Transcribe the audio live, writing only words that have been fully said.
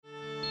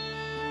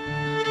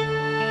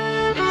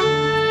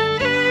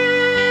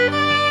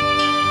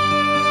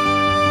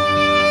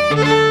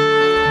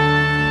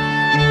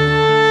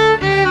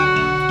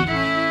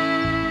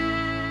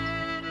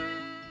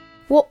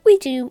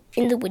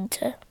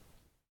winter.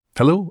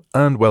 Hello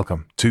and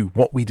welcome to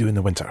What We Do in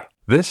the Winter.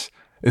 This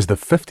is the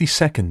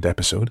 52nd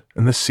episode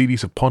in this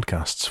series of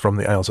podcasts from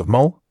the Isles of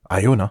Mull,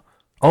 Iona,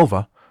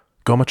 Ulva,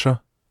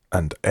 Gometra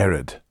and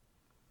Erid.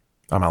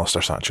 I'm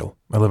Alistair Satchell.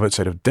 I live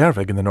outside of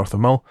Dervig in the north of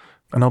Mull,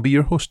 and I'll be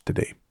your host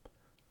today.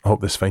 I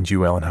hope this finds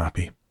you well and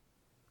happy.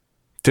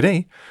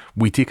 Today,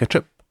 we take a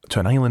trip to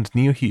an island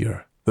near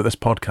here that this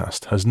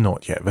podcast has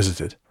not yet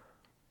visited.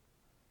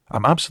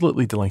 I'm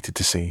absolutely delighted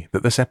to say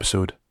that this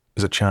episode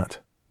is a chat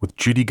with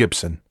Judy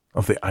Gibson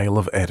of the Isle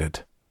of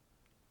Erid.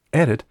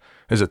 Erid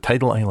is a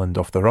tidal island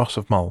off the Ross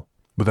of Mull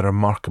with a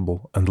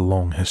remarkable and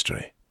long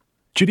history.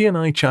 Judy and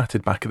I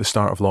chatted back at the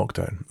start of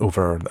lockdown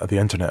over the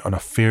internet on a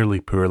fairly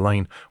poor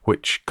line,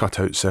 which cut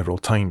out several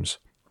times.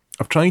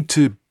 I've tried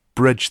to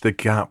bridge the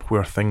gap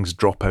where things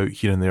drop out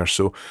here and there,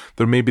 so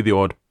there may be the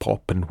odd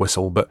pop and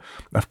whistle, but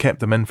I've kept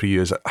them in for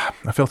you as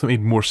I felt it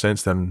made more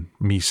sense than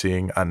me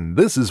saying, and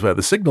this is where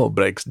the signal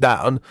breaks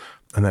down,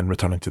 and then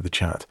returning to the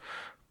chat.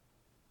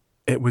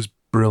 It was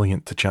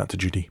brilliant to chat to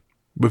Judy.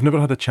 We've never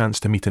had a chance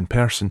to meet in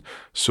person,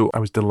 so I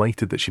was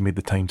delighted that she made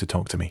the time to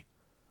talk to me.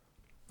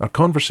 Our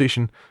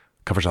conversation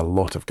covers a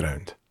lot of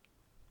ground.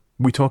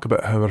 We talk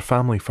about how her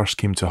family first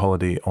came to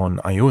holiday on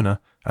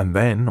Iona and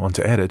then on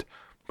to Erid,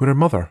 where her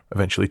mother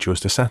eventually chose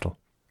to settle.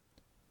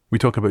 We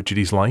talk about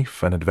Judy's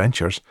life and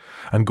adventures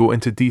and go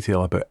into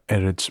detail about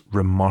Erid's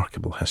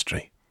remarkable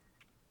history.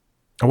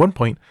 At one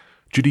point,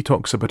 Judy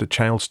talks about a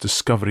child's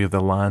discovery of the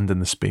land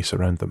and the space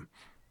around them.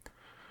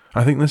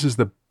 I think this is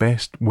the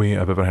best way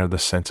I've ever heard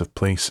this sense of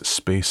place,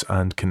 space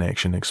and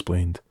connection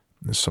explained.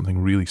 It's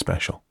something really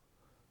special.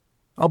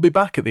 I'll be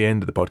back at the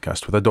end of the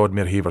podcast with a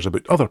Dodmere Havers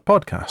about other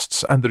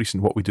podcasts and the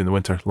recent What We Do in the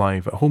Winter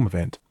live at home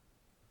event.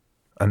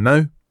 And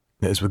now,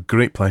 it is with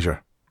great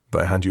pleasure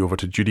that I hand you over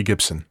to Judy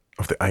Gibson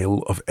of the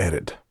Isle of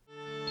Erid.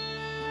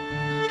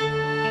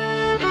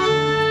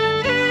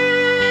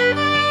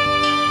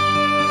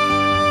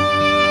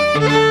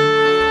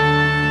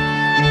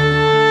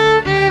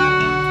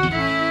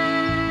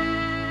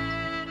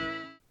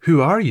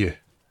 Who are you?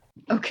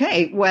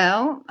 Okay,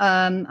 well,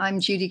 I'm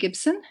Judy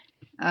Gibson.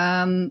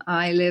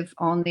 I live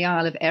on the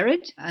Isle of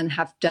Erid and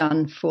have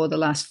done for the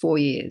last 4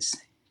 years.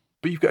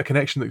 But you've got a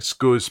connection that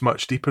goes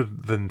much deeper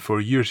than 4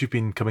 years. You've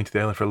been coming to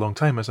the island for a long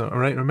time. Is that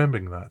right,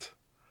 remembering that?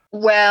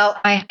 Well,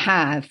 I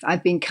have.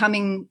 I've been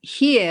coming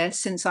here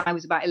since I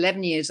was about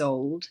 11 years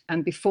old.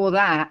 And before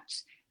that,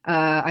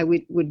 I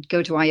would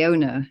go to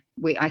Iona.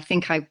 I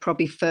think I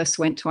probably first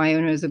went to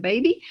Iona as a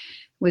baby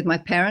with my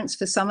parents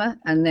for summer.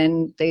 And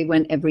then they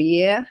went every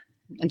year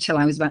until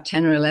I was about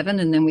 10 or 11.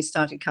 And then we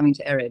started coming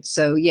to Erid.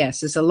 So yes,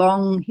 there's a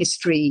long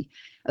history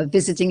of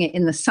visiting it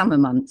in the summer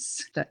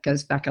months. That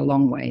goes back a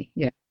long way,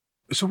 yeah.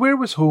 So where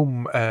was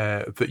home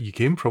that you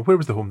came from? Where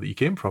was the home that you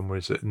came from?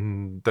 Was it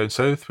down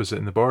south? Was it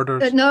in the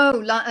borders?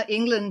 No,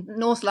 England,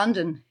 North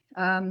London.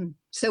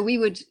 So we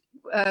would,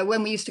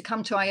 when we used to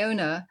come to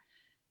Iona,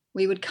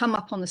 we would come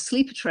up on the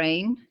sleeper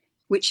train,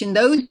 which in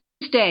those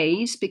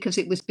days, because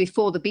it was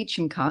before the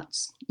Beecham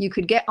cuts, you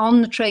could get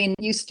on the train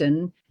in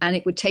Euston and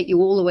it would take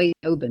you all the way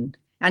to Oban.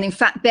 And in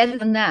fact, better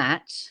than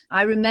that,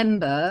 I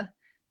remember,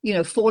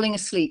 falling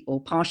asleep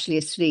or partially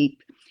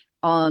asleep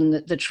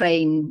on the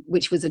train,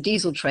 which was a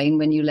diesel train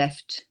when you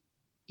left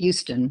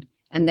Euston,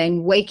 and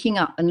then waking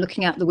up and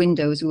looking out the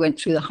windows. We went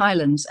through the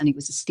Highlands and it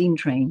was a steam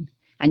train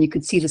and you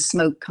could see the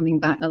smoke coming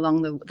back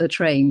along the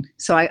train.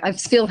 So I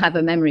still have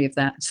a memory of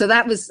that. So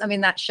that was,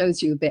 that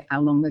shows you a bit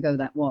how long ago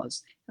that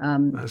was.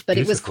 But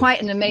it was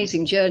quite an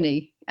amazing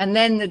journey. And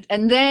then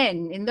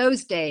in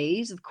those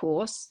days, of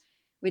course,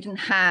 we didn't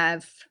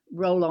have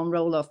roll-on,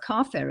 roll-off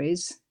car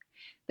ferries.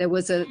 There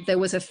was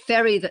a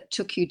ferry that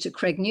took you to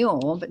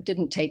Craignior but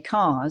didn't take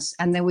cars,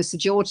 and there was the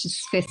George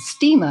V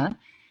steamer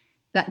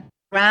that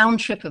round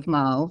trip of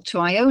Mull to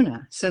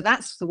Iona. So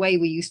that's the way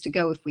we used to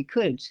go if we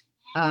could.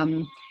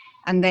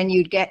 And then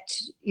you'd get,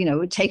 it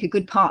would take a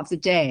good part of the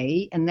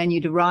day, and then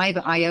you'd arrive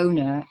at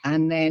Iona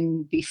and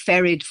then be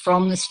ferried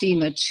from the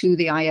steamer to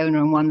the Iona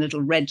on one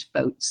little red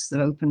boats,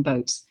 the open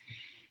boats.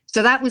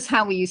 So that was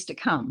how we used to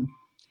come.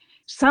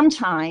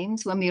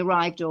 Sometimes when we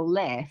arrived or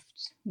left,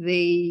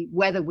 the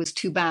weather was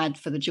too bad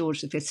for the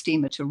George V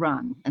steamer to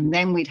run, and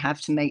then we'd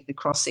have to make the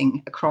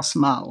crossing across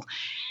Mull.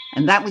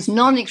 And that was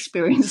not an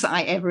experience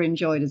I ever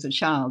enjoyed as a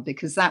child,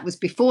 because that was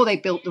before they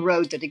built the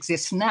road that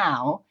exists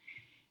now.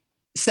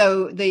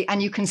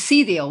 And you can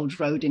see the old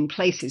road in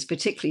places,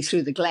 particularly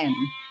through the glen.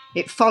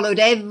 It followed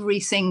every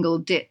single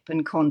dip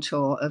and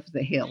contour of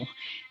the hill.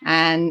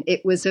 And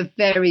it was a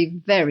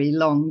very, very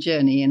long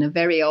journey in a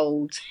very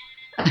old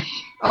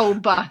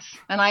bus.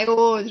 And I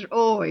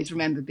always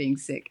remember being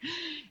sick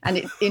and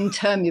it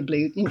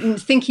interminably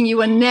thinking you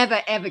were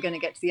never, ever going to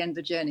get to the end of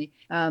the journey.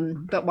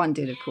 But one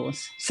did, of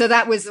course. So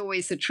that was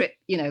always the trip.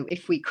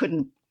 If we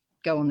couldn't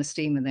go on the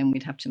steamer, then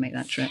we'd have to make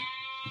that trip.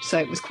 So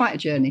it was quite a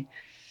journey.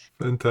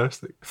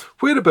 Fantastic.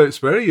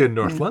 Whereabouts were you in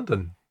North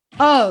London?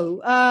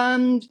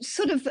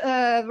 Sort of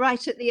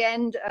right at the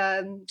end,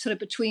 sort of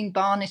between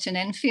Barnet and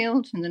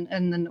Enfield,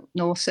 and the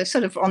north. So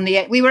sort of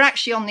we were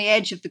actually on the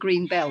edge of the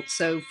green belt.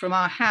 So from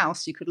our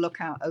house, you could look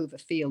out over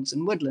fields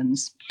and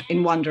woodlands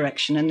in one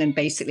direction, and then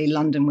basically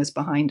London was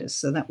behind us.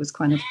 So that was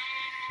kind of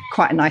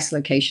quite a nice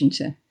location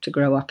to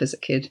grow up as a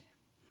kid.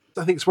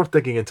 I think it's worth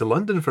digging into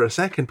London for a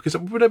second, because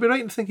would I be right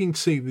in thinking,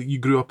 say, that you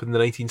grew up in the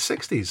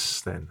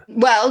 1960s then?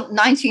 Well,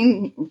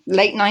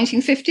 late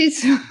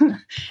 1950s.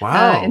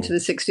 Wow. Into the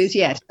 60s,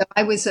 yes.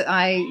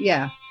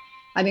 I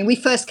mean, we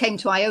first came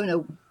to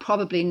Iona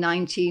probably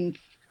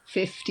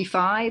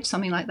 1955,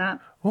 something like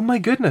that. Oh my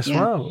goodness!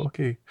 Yeah. Wow.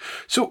 Okay.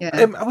 So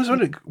I was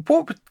wondering,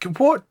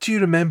 what do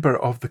you remember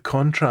of the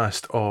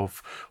contrast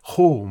of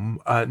home,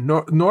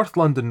 North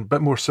London, a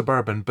bit more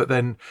suburban, but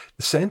then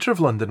the centre of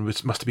London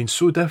must have been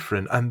so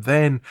different, and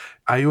then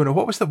Iona.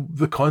 What was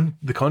the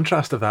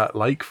contrast of that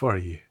like for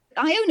you?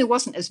 Iona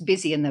wasn't as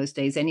busy in those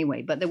days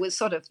anyway, but there was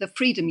sort of the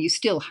freedom you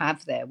still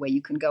have there, where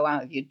you can go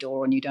out of your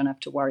door and you don't have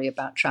to worry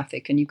about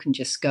traffic, and you can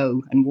just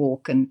go and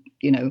walk and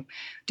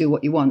do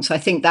what you want. So I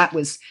think that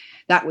was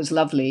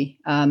lovely.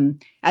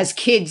 As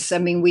kids, I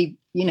mean, we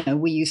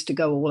used to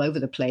go all over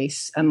the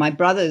place. And my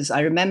brothers,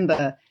 I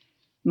remember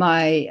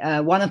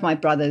one of my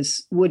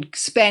brothers would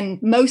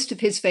spend most of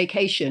his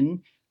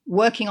vacation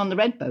working on the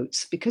red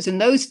boats, because in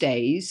those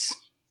days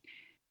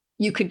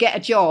you could get a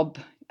job,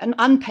 an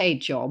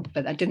unpaid job,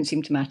 but that didn't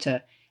seem to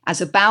matter,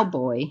 as a bow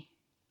boy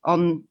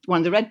on one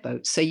of the red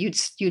boats. So you'd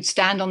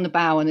stand on the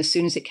bow, and as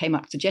soon as it came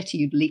up to the jetty,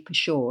 you'd leap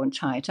ashore and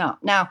tie it up.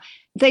 Now,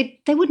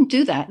 they wouldn't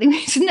do that.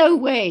 There's no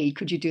way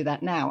could you do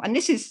that now. And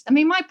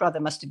my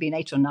brother must have been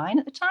 8 or 9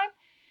 at the time,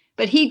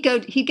 but he'd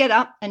get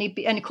up and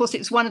of course it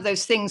was one of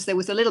those things, there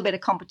was a little bit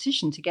of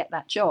competition to get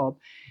that job.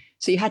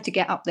 So you had to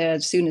get up there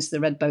as soon as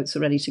the red boats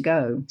were ready to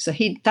go. So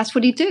that's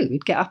what he'd do.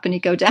 He'd get up and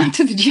he'd go down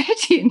to the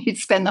jetty, and he'd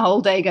spend the whole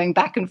day going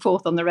back and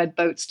forth on the red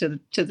boats to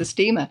the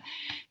steamer,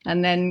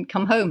 and then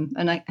come home.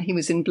 And he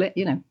was in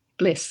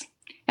bliss.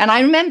 And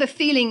I remember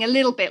feeling a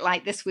little bit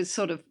like this was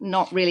sort of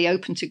not really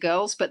open to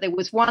girls, but there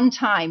was one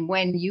time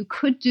when you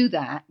could do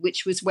that,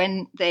 which was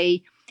when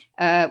they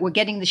were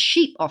getting the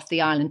sheep off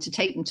the island to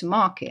take them to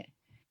market,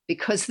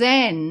 because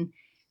then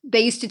they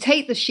used to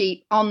take the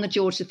sheep on the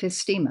George V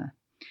steamer.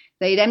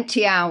 They'd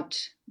empty out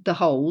the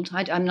hold.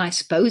 I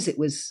suppose it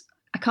was,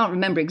 I can't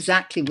remember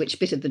exactly which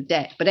bit of the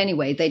deck, but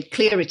anyway, they'd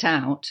clear it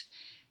out,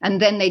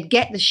 and then they'd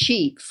get the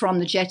sheep from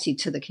the jetty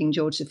to the King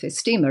George V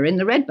steamer in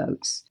the red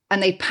boats,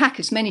 and they'd pack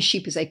as many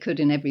sheep as they could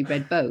in every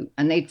red boat.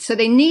 And so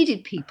they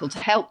needed people to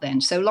help then.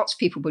 So lots of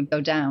people would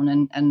go down,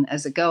 and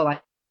as a girl,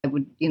 I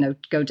would,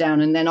 go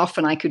down, and then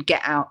often I could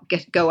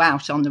go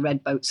out on the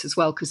red boats as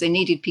well, because they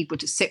needed people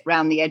to sit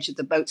round the edge of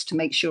the boats to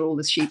make sure all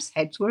the sheep's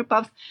heads were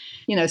above,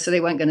 so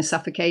they weren't going to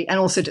suffocate, and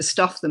also to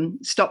stop them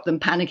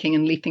panicking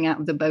and leaping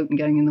out of the boat and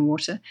going in the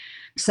water.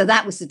 So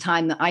that was the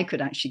time that I could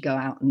actually go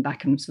out and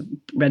back on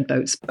some red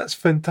boats. That's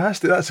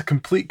fantastic. That's a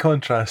complete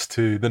contrast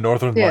to the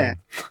Northern Line.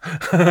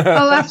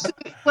 Oh,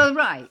 absolutely. Well,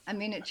 right. I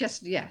mean, it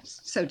just,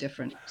 so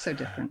different.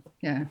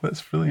 Yeah.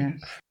 That's brilliant.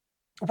 Yeah.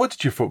 What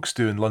did your folks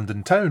do in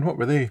London town? What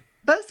were they?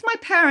 Both my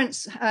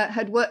parents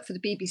had worked for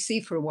the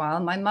BBC for a while.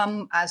 My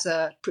mum as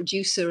a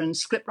producer and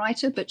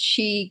scriptwriter, but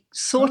she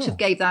sort of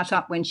gave that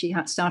up when she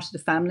had started a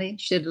family.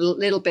 She did a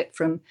little bit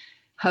from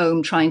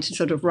home, trying to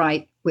sort of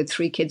write with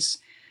 3 kids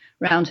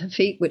round her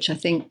feet, which I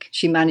think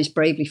she managed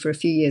bravely for a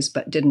few years,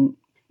 but didn't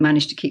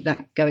manage to keep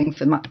that going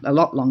for a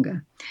lot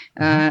longer.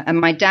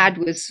 And my dad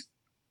was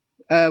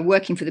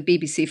working for the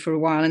BBC for a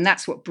while, and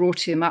that's what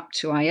brought him up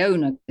to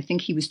Iona. I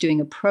think he was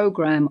doing a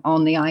programme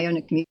on the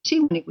Iona community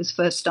when it was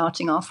first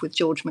starting off with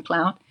George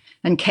MacLeod,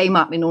 and came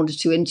up in order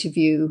to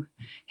interview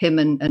him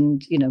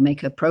and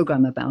make a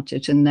programme about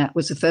it. And that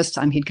was the first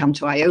time he'd come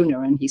to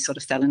Iona, and he sort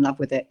of fell in love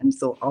with it and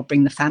thought, I'll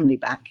bring the family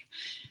back,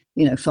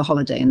 for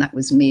holiday. And that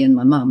was me and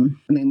my mum.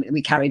 I mean,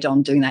 we carried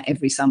on doing that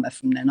every summer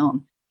from then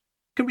on.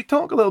 Can we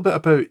talk a little bit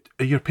about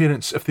your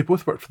parents, if they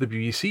both worked for the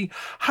BBC?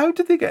 How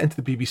did they get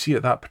into the BBC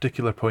at that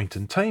particular point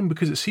in time?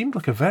 Because it seemed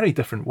like a very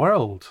different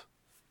world.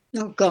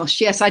 Oh gosh,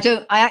 yes. I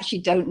actually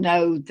don't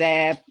know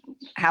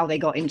how they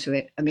got into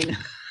it. I mean,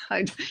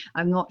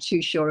 I'm not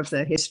too sure of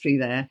the history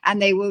there.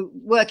 And they were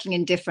working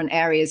in different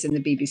areas in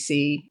the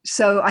BBC.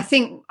 So I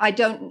think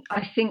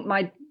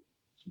my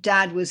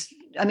dad was,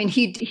 I mean,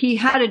 he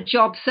had a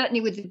job certainly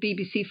with the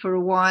BBC for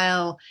a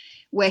while,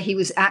 where he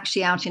was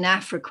actually out in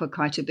Africa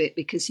quite a bit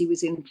because he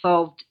was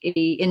involved in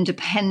the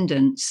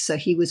independence. So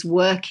he was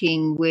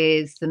working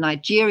with the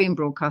Nigerian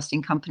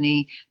Broadcasting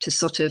Company to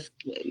sort of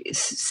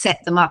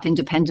set them up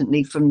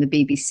independently from the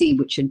BBC,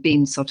 which had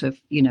been sort of,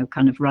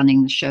 kind of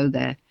running the show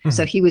there. Mm-hmm.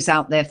 So he was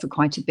out there for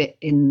quite a bit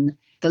in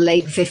the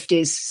late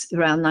 50s,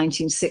 around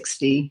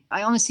 1960.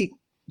 I honestly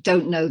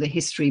don't know the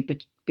history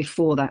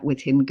before that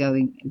with him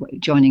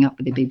joining up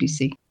with the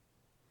BBC.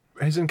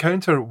 His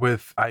encounter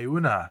with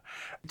Iona,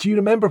 do you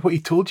remember what he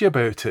told you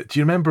about it? Do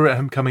you remember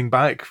him coming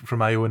back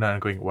from Iona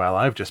and going, well,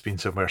 I've just been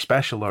somewhere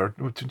special? Or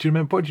what do you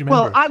remember?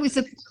 Well, I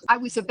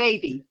was a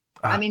baby.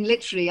 I mean,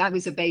 literally, I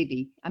was a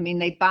baby. I mean,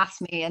 they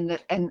bathed me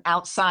and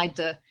outside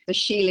the for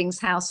Sheeling's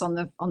house on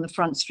the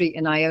front street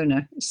in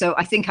Iona. So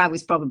I think I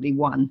was probably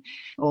one,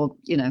 or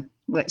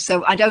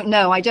so I don't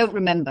know. I don't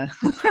remember.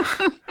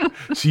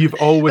 So you've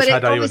always had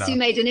Iona. But it obviously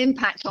made an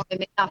impact on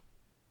him enough.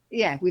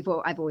 Yeah,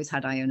 I've always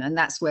had Iona, and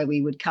that's where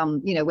we would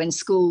come. When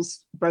schools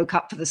broke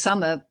up for the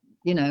summer,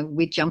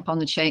 we'd jump on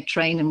the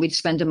train and we'd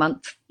spend a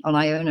month on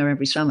Iona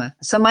every summer.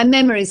 So my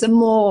memories are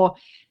more,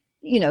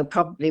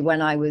 probably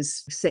when I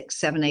was 6,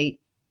 7, 8,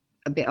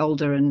 a bit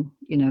older, and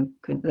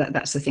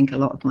that's I think a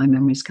lot of my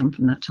memories come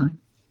from that time.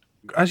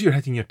 As you're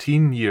hitting your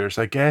teen years,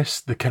 I guess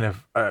the kind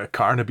of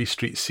Carnaby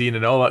Street scene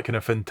and all that kind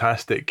of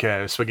fantastic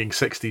swinging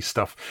 60s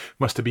stuff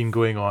must have been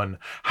going on.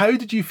 How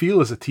did you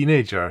feel as a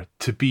teenager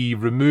to be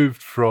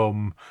removed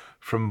from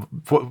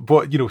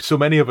what so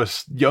many of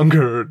us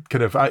younger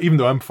kind of, even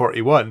though I'm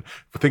 41,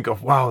 think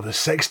of, wow, the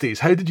 60s.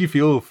 How did you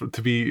feel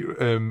to be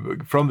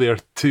from there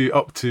to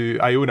up to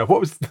Iona?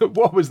 What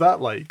was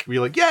that like? Were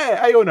you like,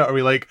 yeah, Iona? Or were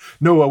you like,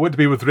 no, I want to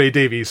be with Ray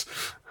Davies?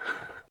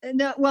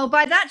 No, well,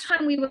 by that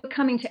time we were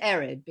coming to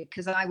Ered,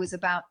 because I was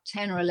about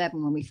 10 or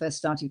 11 when we first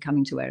started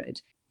coming to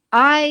Ered.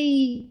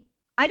 I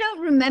don't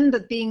remember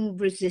being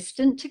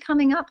resistant to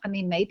coming up. I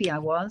mean, maybe I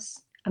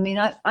was. I mean,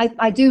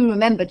 I do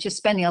remember just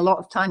spending a lot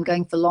of time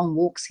going for long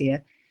walks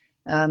here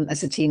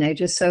as a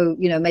teenager. So,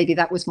 maybe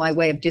that was my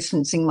way of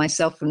distancing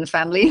myself from the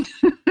family.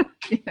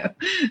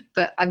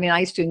 But I mean,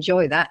 I used to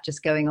enjoy that,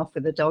 just going off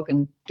with the dog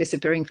and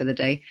disappearing for the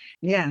day.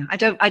 Yeah, I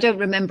don't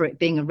remember it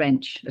being a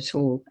wrench at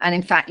all. And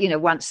in fact,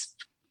 once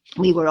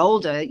we were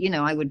older,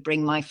 I would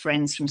bring my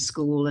friends from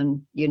school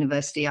and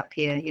university up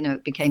here.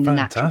 It became the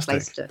natural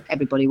place to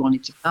everybody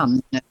wanted to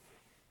come.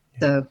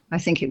 So I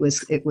think it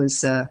was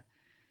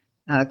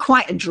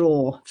quite a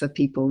draw for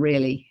people,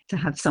 really, to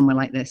have somewhere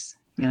like this.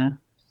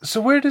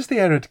 So where does the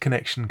Ered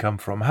connection come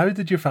from? How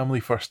did your family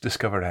first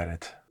discover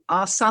Ered?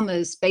 Our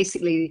summers,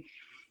 basically,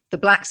 the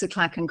Blacks of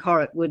Clach and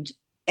Corrit would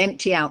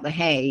empty out the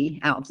hay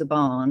out of the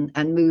barn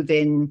and move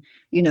in,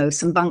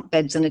 some bunk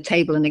beds and a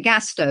table and a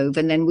gas stove,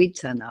 and then we'd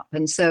turn up.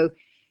 And so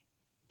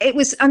it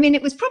was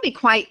probably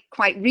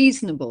quite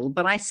reasonable,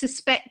 but I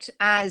suspect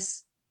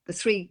as the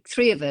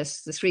three of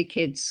us, the three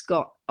kids,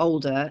 got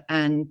older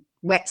and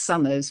wet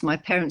summers, my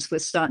parents were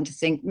starting to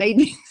think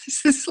maybe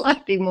this is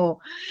slightly more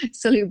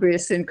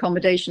salubrious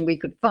accommodation we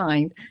could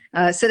find.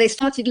 So they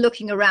started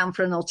looking around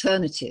for an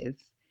alternative.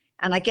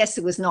 And I guess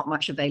there was not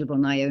much available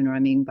in Iona. I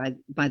mean,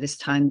 by this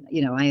time,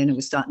 Iona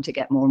was starting to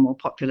get more and more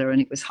popular,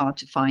 and it was hard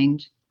to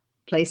find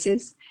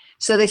places.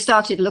 So they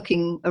started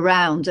looking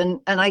around,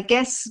 and I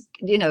guess,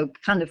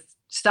 kind of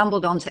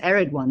stumbled onto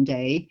Ered one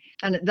day.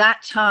 And at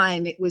that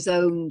time, it was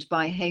owned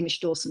by Hamish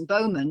Dawson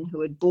Bowman,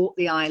 who had bought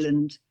the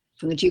island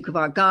from the Duke of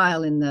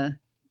Argyll in the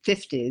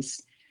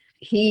 50s.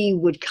 He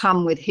would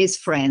come with his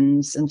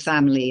friends and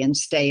family and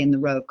stay in the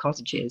row of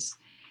cottages,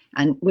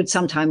 and would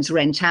sometimes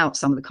rent out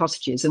some of the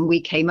cottages. And we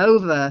came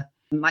over,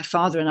 my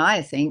father and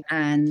I think,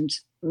 and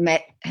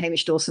met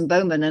Hamish Dawson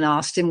Bowman and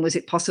asked him, was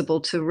it possible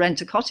to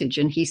rent a cottage?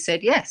 And he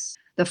said yes.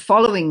 The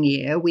following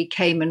year, we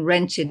came and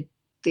rented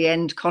the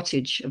end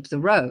cottage of the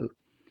row.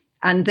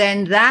 And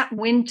then that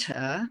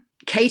winter,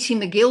 Katie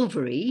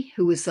McGilvery,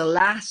 who was the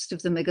last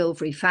of the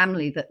McGilvery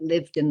family that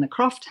lived in the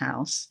Croft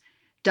House,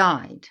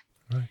 died.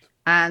 Right.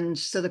 And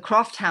so the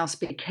Croft House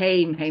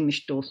became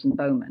Hamish Dawson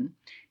Bowman.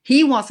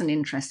 He wasn't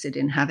interested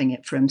in having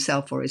it for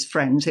himself or his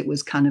friends. It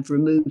was kind of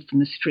removed from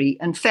the street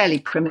and fairly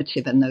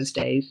primitive in those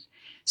days.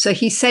 So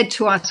he said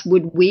to us,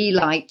 would we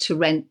like to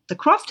rent the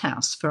Croft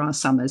House for our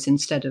summers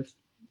instead of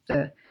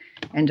the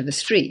end of the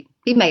street?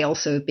 He may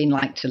also have been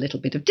liked a little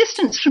bit of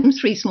distance from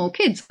three small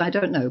kids. I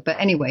don't know. But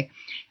anyway,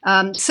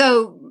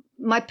 so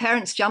my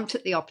parents jumped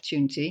at the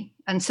opportunity.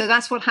 And so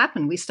that's what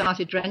happened. We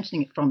started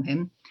renting it from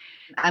him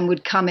and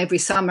would come every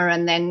summer,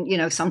 and then,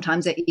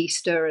 sometimes at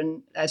Easter,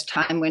 and as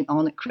time went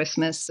on at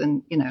Christmas,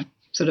 and,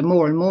 sort of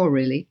more and more,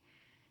 really.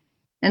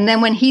 And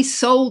then when he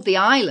sold the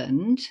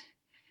island,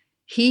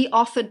 he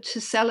offered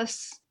to sell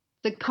us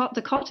the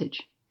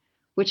cottage,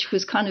 which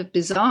was kind of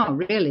bizarre,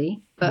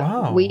 really. But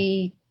wow.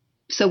 we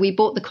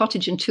bought the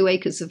cottage and 2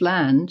 acres of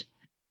land,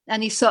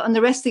 and and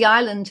the rest of the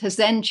island has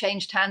then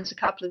changed hands a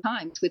couple of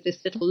times with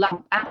this little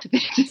lump out of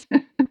it.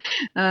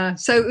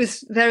 So it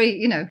was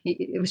very,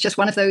 it was just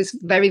one of those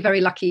very,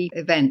 very lucky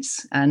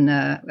events. And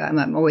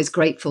I'm always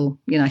grateful.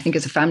 I think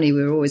as a family,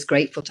 we were always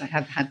grateful to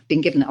have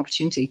been given the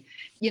opportunity.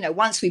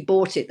 Once we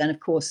bought it, then,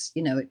 of course,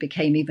 it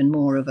became even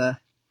more of a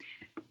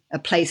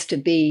place to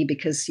be,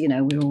 because,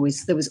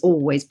 there was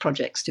always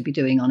projects to be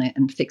doing on it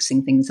and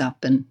fixing things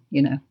up. And,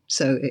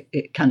 so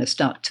it kind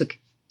of took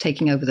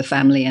taking over the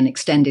family and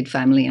extended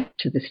family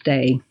to this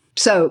day.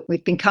 So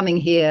we've been coming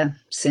here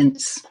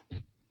since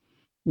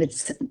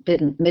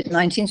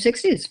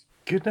mid-1960s.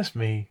 Goodness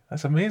me,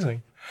 that's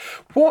amazing.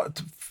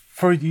 What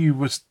for you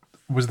was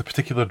the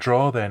particular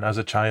draw then as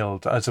a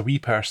child, as a wee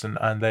person,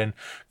 and then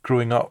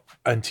growing up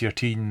into your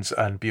teens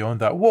and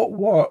beyond that?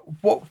 What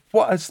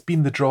has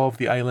been the draw of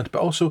the island, but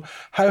also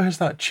how has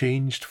that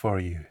changed for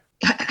you?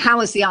 How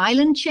has the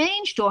island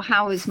changed, or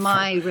how has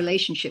my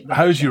relationship with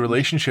How's your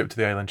relationship to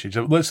the island changed?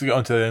 Let's get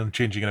on to the island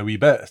changing in a wee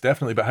bit,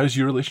 definitely, but how's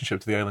your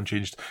relationship to the island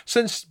changed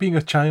since being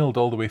a child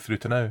all the way through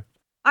to now?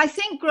 I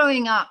think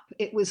growing up,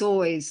 it was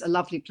always a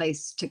lovely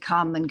place to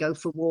come and go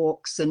for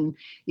walks. And,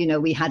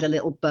 we had a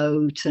little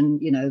boat,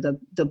 and,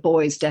 the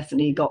boys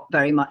definitely got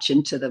very much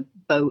into the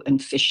boat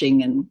and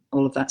fishing and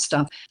all of that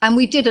stuff. And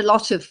we did a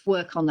lot of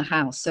work on the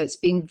house. So it's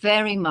been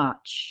very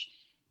much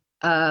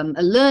a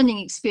learning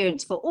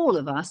experience for all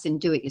of us in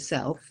do it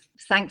yourself.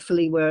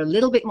 Thankfully, we're a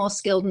little bit more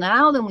skilled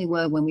now than we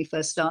were when we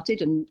first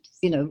started. And,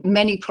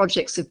 many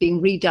projects have been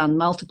redone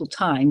multiple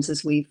times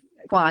as we've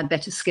acquired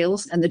better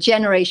skills. And the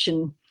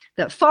generation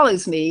that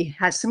follows me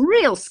has some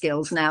real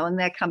skills now, and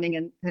they're coming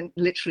and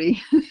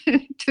literally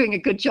doing a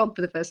good job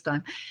for the first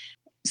time.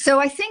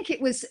 So I think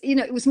it was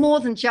more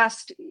than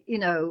just,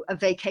 a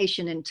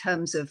vacation in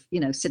terms of,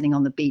 sitting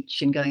on the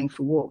beach and going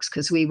for walks,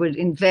 because we would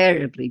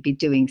invariably be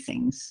doing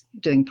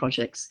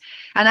projects.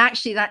 And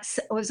actually that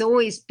has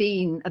always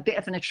been a bit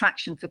of an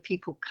attraction for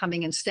people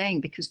coming and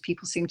staying, because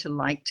people seem to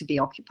like to be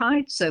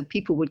occupied. So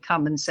people would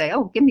come and say,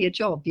 oh, give me a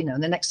job,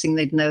 and the next thing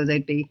they'd know,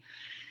 they'd be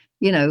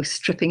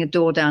stripping a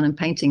door down and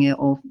painting it,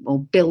 or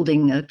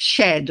building a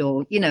shed,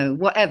 or,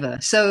 whatever.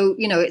 So,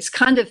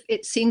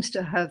 it seems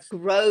to have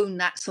grown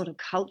that sort of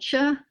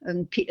culture.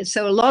 And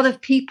so a lot of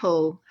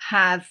people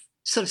have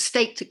sort of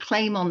stake to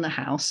claim on the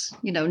house,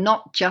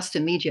 not just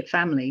immediate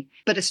family,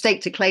 but a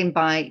stake to claim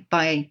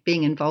by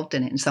being involved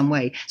in it in some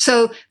way.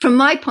 So from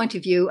my point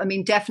of view, I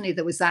mean, definitely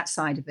there was that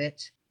side of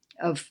it.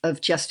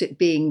 Of just it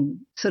being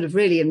sort of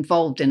really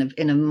involved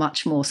in a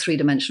much more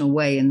three-dimensional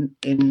way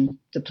in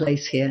the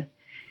place here.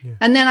 Yeah.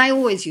 And then I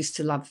always used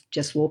to love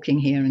just walking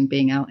here and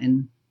being out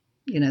in,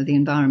 the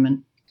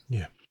environment.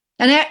 Yeah.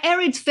 And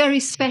Erid's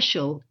very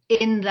special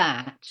in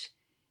that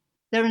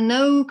there are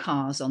no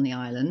cars on the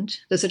island.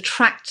 There's a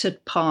tractor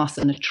path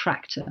and a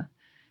tractor,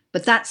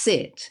 but that's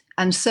it.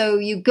 And so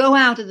you go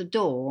out of the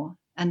door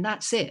and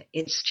that's it.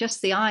 It's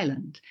just the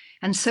island.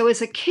 And so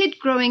as a kid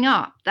growing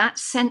up, that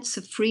sense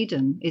of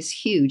freedom is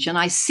huge. And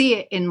I see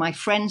it in my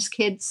friends'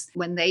 kids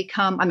when they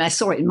come. I mean, I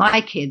saw it in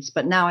my kids,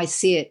 but now I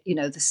see it,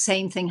 the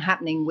same thing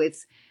happening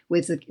with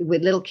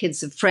little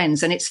kids of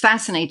friends. And it's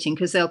fascinating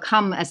because they'll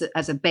come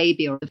as a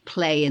baby or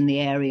play in the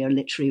area,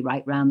 literally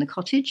right round the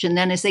cottage. And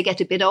then as they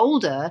get a bit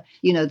older,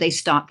 they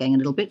start going a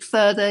little bit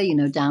further,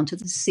 down to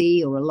the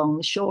sea or along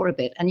the shore a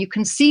bit. And you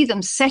can see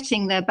them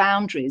setting their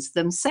boundaries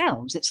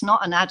themselves. It's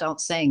not an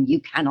adult saying,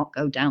 you cannot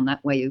go down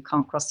that way, you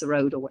can't cross the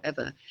road or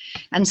whatever.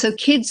 And so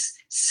kids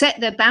set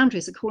their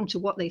boundaries according to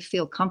what they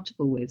feel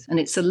comfortable with. And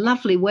it's a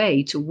lovely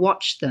way to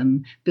watch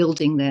them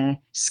building their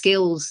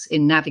skills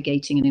in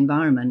navigating an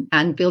environment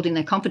and building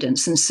their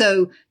confidence. And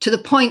so to the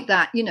point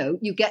that,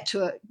 you get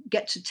to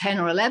 10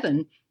 or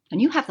 11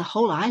 and you have the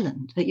whole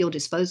island at your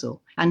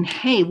disposal. And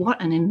hey,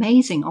 what an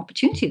amazing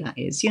opportunity that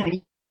is.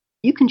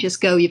 You can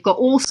just go, you've got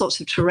all sorts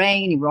of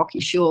terrain,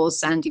 rocky shores,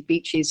 sandy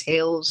beaches,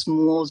 hills,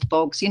 moors,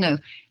 bogs, and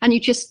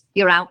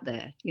you're out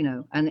there,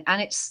 and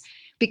it's,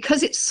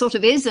 because it sort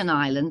of is an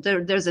island,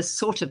 there's a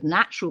sort of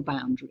natural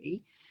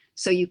boundary.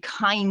 So you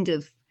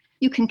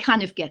can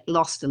kind of get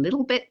lost a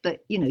little bit,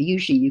 but,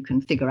 usually you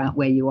can figure out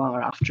where you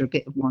are after a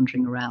bit of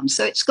wandering around.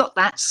 So it's got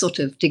that sort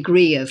of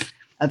degree of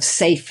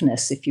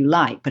safeness, if you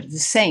like. But at the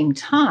same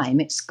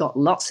time, it's got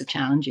lots of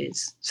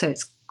challenges. So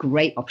it's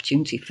great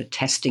opportunity for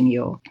testing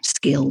your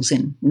skills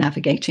in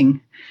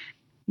navigating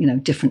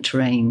different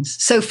terrains.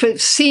 So for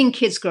seeing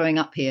kids growing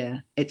up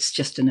here, it's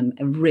just a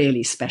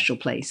really special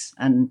place.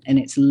 And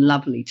it's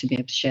lovely to be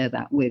able to share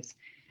that with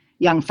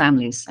young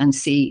families and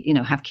see,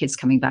 have kids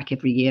coming back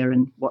every year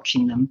and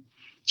watching them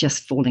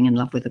just falling in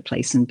love with the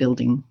place and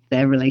building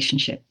their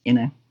relationship,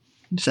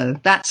 So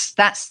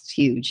that's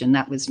huge. And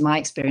that was my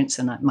experience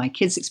and my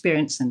kids'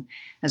 experience. And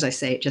as I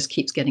say, it just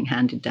keeps getting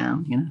handed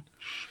down,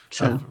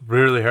 So I've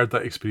rarely heard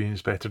that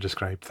experience better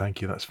described.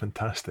 Thank you. That's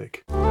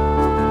fantastic.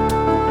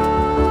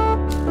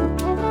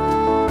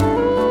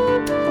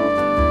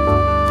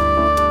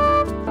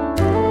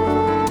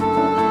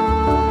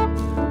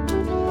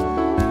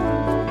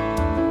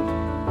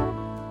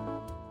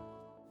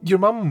 Your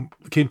mum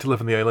came to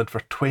live on the island for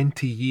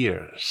 20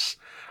 years.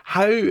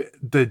 How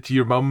did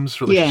your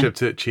mum's relationship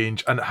to it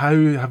change? And how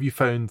have you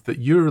found that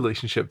your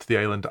relationship to the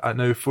island,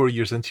 now 4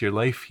 years into your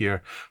life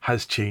here,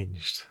 has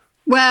changed?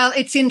 Well,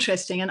 it's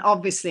interesting. And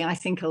obviously, I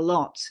think a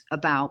lot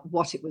about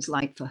what it was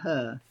like for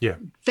her. Yeah.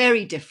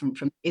 Very different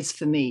from is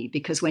for me,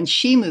 because when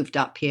she moved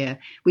up here,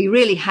 we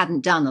really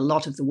hadn't done a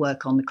lot of the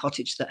work on the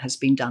cottage that has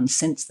been done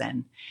since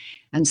then.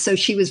 And so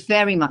she was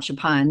very much a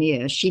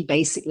pioneer. She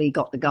basically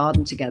got the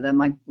garden together.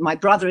 My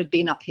brother had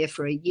been up here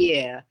for a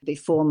year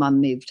before Mum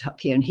moved up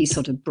here, and he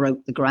sort of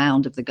broke the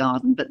ground of the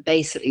garden. But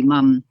basically,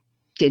 Mum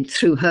did,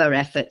 through her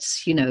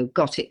efforts,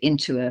 got it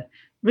into a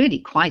really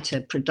quite a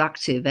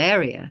productive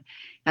area.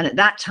 And at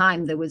that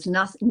time, there was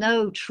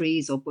no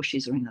trees or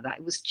bushes or anything like that.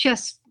 It was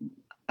just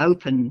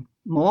open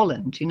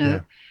moorland,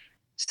 Yeah.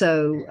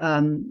 So,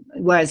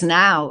 whereas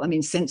now, I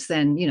mean, since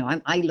then,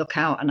 I look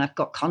out and I've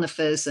got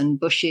conifers and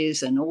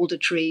bushes and alder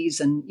trees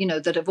and,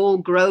 that have all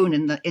grown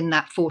in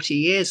that 40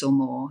 years or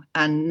more,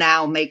 and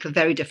now make a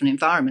very different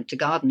environment to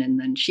garden in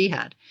than she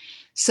had.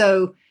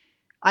 So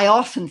I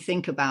often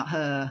think about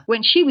her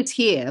when she was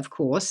here. Of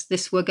course,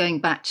 we're going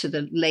back to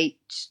the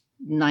late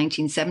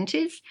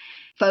 1970s.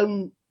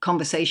 Phone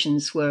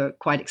conversations were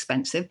quite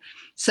expensive.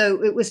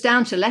 So it was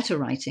down to letter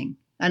writing.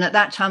 And at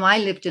that time I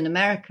lived in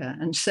America.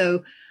 And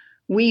so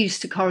we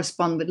used to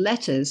correspond with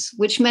letters,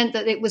 which meant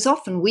that it was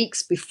often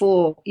weeks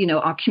before,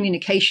 our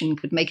communication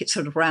could make it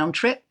sort of round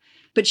trip.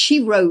 But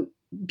she wrote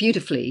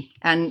beautifully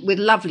and with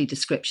lovely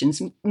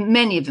descriptions,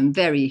 many of them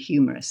very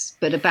humorous,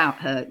 but about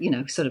her,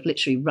 sort of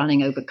literally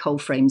running over coal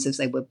frames as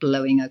they were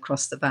blowing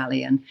across the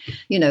valley and,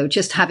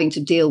 just having to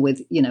deal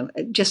with,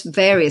 just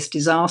various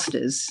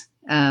disasters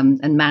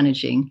and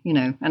managing,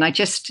 and I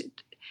just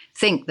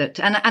think that,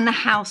 and the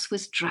house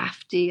was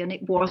drafty and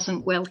it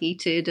wasn't well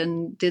heated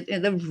and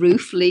the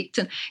roof leaked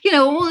and,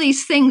 all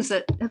these things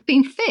that have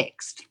been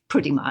fixed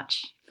pretty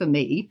much for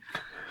me.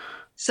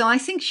 So I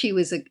think she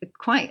was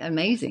quite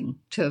amazing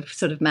to have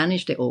sort of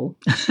managed it all.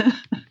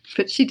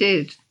 But she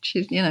did.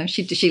 She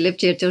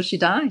lived here till she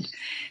died.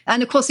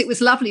 And of course, it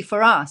was lovely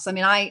for us. I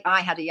mean, I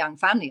had a young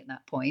family at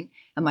that point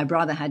and my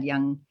brother had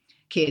young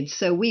kids.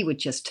 So we would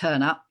just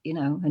turn up,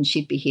 and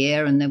she'd be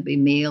here and there'd be a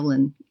meal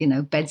and,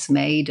 beds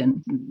made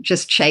and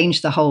just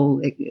change the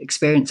whole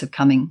experience of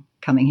coming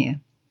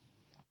here.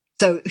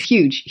 So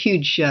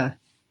huge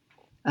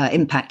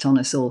impact on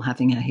us all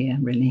having her here,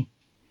 really.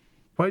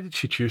 Why did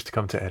she choose to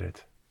come to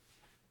Erid?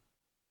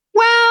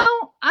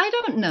 Well, I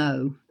don't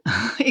know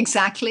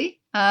exactly.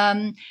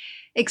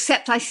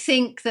 Except I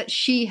think that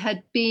she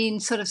had been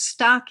sort of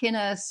stuck in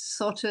a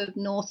sort of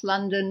North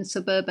London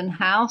suburban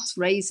house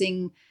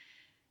raising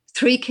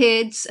 3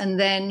 kids, and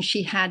then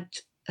she had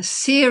a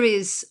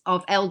series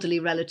of elderly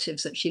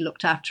relatives that she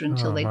looked after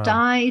until they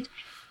died.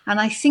 And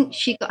I think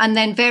and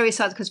then various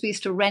other, because we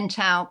used to rent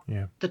out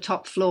the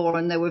top floor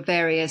and there were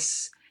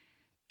various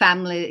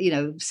family,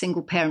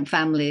 single parent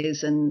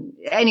families. And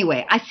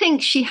anyway, I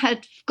think she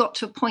had got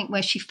to a point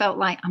where she felt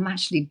like, I'm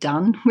actually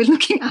done with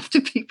looking after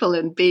people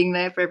and being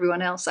there for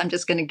everyone else. I'm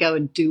just going to go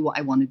and do what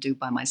I want to do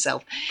by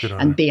myself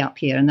and be up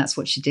here. And that's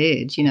what she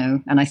did,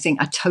 and I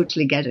think I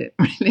totally get it,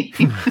 really.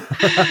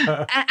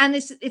 And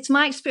it's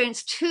my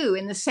experience too,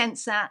 in the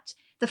sense that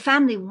the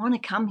family want to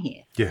come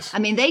here. Yes. I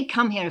mean, they'd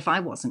come here if I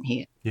wasn't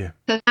here. Yeah.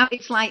 So now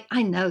it's like,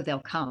 I know they'll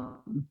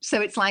come.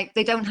 So it's like,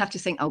 they don't have to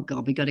think, oh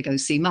God, we got to go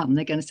see mum.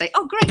 They're going to say,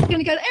 oh great, we're going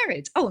to go to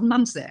Erid. Oh, and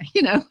mum's there.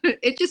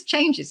 It just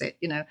changes it,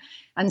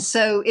 And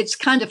so it's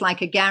kind of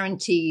like a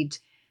guaranteed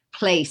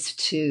place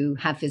to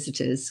have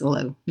visitors,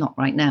 although not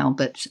right now.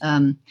 But,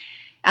 and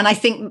I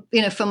think,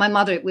 for my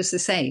mother, it was the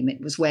same.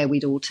 It was where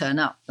we'd all turn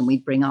up and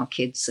we'd bring our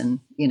kids and,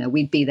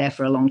 we'd be there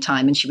for a long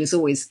time. And she was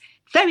always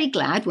very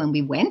glad when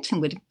we went and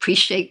would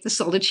appreciate the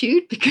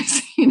solitude because,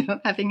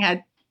 having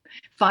had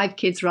 5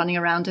 kids running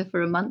around her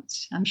for a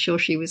month, I'm sure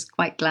she was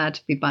quite glad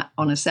to be back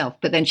on herself.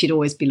 But then she'd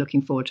always be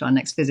looking forward to our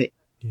next visit.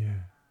 Yeah.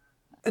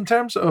 In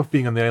terms of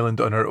being on the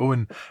island on her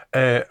own,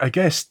 I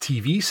guess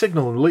TV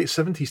signal, in the late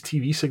 70s,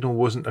 TV signal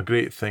wasn't a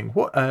great thing.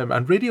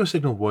 And radio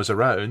signal was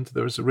around.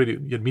 There was a radio,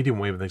 you had medium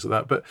wave and things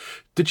like that. But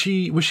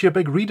was she a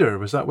big reader?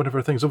 Was that one of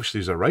her things?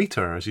 Obviously, she's a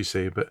writer, as you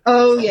say. But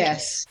oh,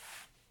 yes.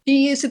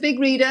 She is a big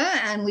reader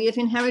and we have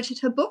inherited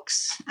her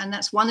books. And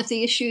that's one of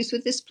the issues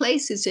with this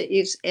place is that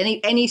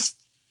any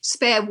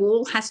spare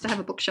wall has to have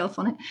a bookshelf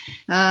on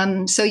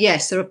it. So,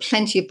 yes, there are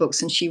plenty of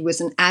books and she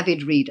was an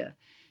avid reader.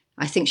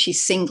 I think she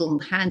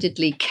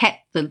single-handedly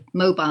kept the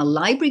mobile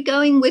library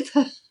going with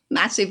her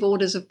massive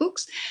orders of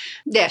books.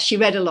 Yeah, she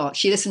read a lot.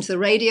 She listened to the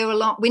radio a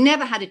lot. We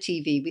never had a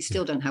TV. We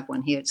still don't have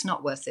one here. It's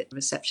not worth it. The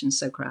reception's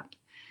so crap.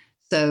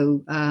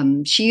 So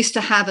she used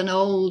to have an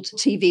old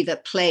TV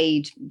that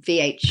played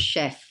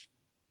VHF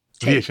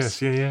tapes.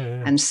 VHS,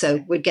 yeah. And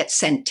so we'd get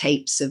sent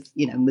tapes of,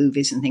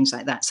 movies and things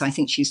like that. So I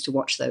think she used to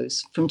watch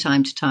those from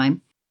time to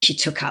time. She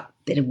took up a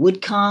bit of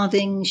wood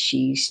carving. She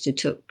used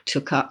to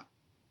took up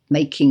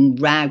making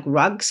rag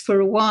rugs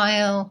for a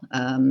while.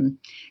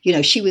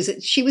 She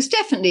was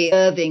definitely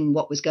observing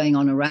what was going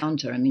on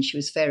around her. I mean, she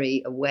was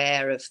very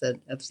aware of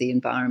the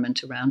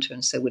environment around her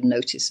and so would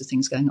notice the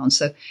things going on.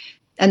 So,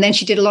 and then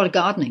she did a lot of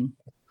gardening.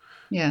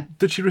 Yeah.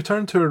 Did she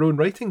return to her own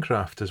writing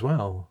craft as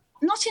well?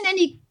 Not in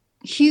any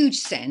huge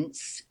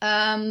sense.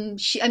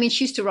 She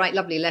used to write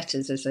lovely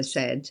letters, as I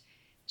said.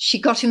 She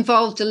got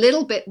involved a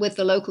little bit with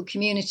the local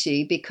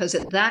community because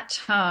at that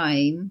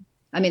time,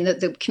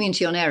 the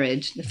community on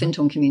Erid, the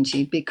Fintón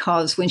community,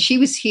 because when she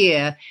was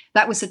here,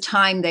 that was the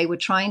time they were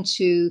trying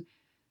to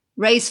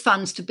raise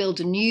funds to build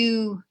a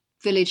new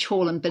village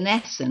hall in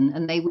Benesson,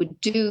 and they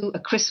would do a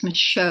Christmas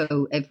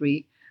show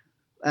every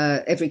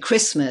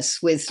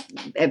Christmas with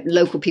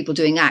local people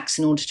doing acts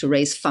in order to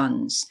raise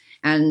funds.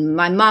 And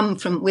my mum,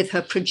 with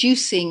her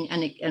producing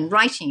and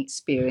writing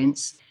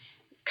experience,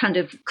 kind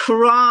of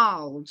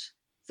corralled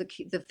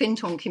the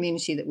Fintón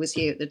community that was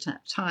here at the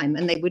time,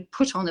 and they would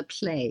put on a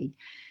play.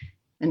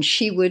 and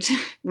she would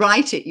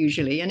write it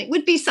usually, and it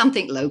would be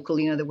something local.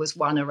 There was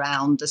one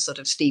around the sort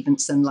of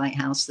Stevenson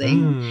Lighthouse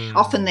thing.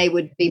 Often they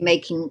would be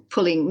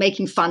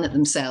making fun at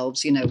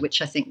themselves,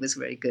 which I think was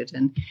very good.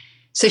 And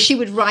so she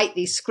would write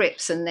these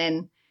scripts and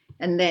then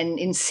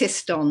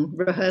insist on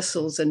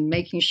rehearsals and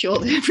making sure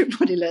that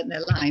everybody learned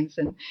their lines.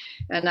 And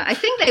I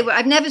think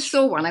I've never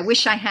saw one. I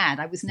wish I had.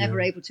 I was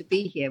never able to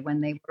be here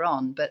when they were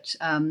on, but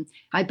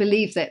I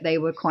believe that they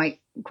were quite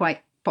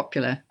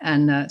popular.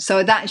 And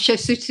so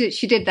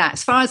she did that.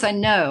 As far as I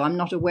know, I'm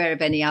not aware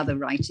of any other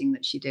writing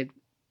that she did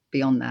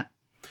beyond that.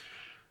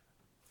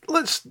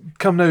 Let's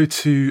come now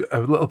to a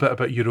little bit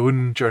about your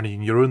own journey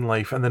and your own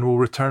life, and then we'll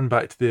return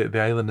back to the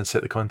island and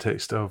set the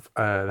context of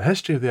the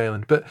history of the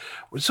island. But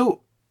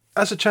so,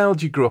 as a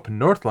child, you grew up in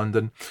North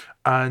London,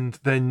 and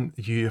then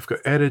you've got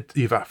Errid.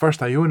 You've at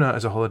first Iona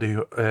as a holiday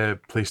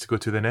place to go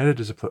to, then Errid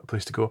as a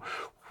place to go.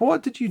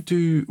 What did you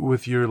do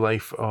with your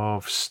life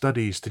of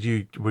studies? Did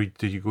you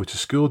go to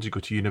school? Did you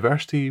go to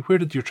university? Where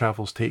did your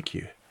travels take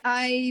you?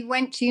 I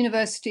went to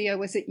university. I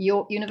was at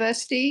York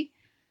University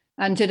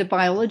and did a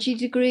biology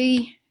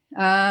degree,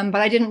 but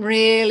I didn't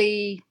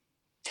really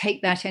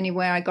take that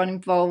anywhere. I got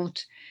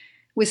involved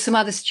with some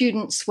other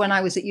students when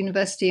I was at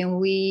university, and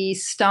we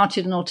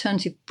started an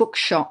alternative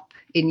bookshop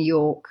in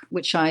York,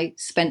 which I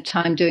spent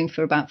time doing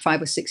for about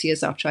 5 or 6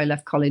 years after I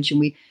left college.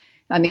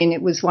 And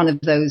it was one of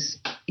those,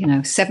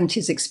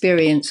 70s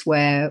experience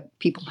where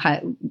people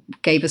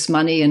gave us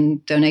money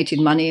and donated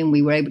money, and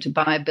we were able to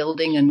buy a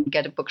building and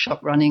get a bookshop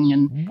running.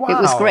 And wow,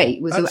 it was great.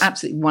 It was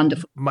absolutely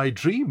wonderful. My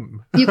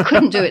dream. You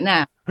couldn't do it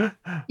now.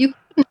 You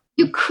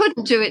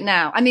couldn't do it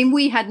now.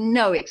 We had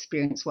no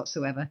experience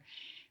whatsoever.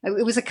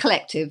 It was a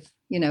collective,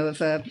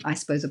 of I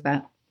suppose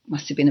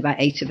must have been about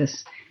 8 of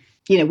us.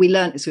 We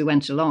learned as we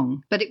went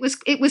along, but it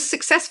was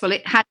successful.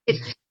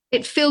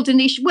 It filled a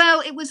niche.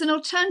 Well, it was an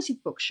alternative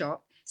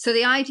bookshop. So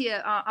the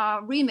idea,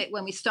 our remit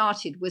when we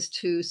started was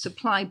to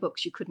supply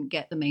books you couldn't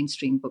get the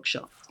mainstream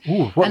bookshop.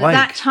 Ooh, at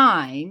that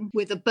time,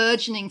 with the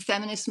burgeoning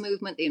feminist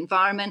movement, the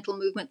environmental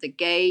movement, the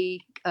gay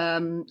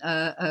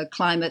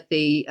climate,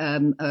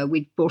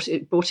 we brought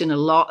in a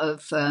lot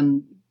of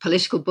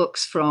political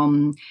books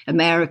from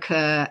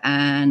America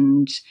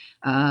and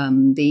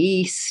the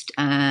East,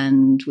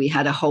 and we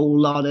had a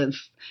whole lot of.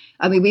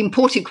 We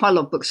imported quite a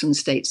lot of books from the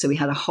States, so we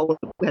had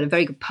a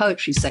very good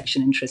poetry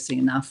section, interesting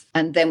enough.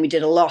 And then we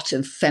did a lot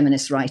of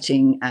feminist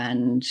writing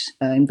and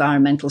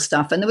environmental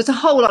stuff. And there was a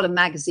whole lot of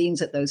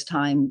magazines at that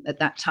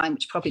time,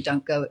 which probably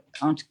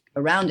aren't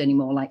around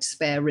anymore, like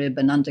Spare Rib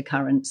and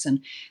Undercurrents.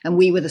 And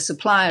we were the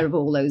supplier of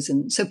all those.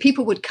 And so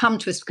people would come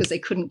to us because they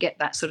couldn't get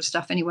that sort of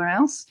stuff anywhere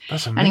else.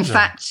 That's amazing. And in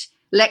fact,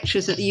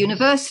 lecturers at the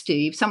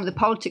university, some of the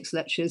politics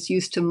lecturers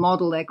used to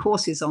model their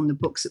courses on the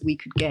books that we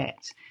could get.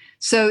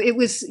 So it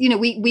was,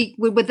 we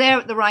were there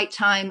at the right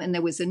time, and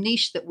there was a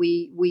niche that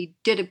we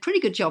did a pretty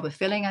good job of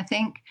filling, I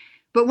think.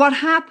 But what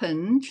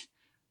happened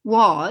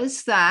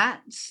was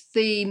that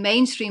the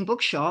mainstream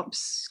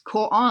bookshops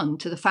caught on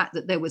to the fact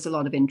that there was a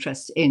lot of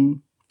interest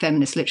in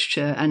feminist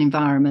literature and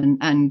environment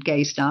and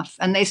gay stuff,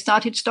 and they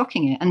started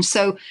stocking it. And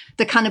so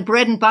the kind of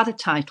bread and butter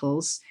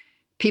titles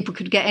people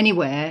could get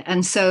anywhere.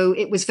 And so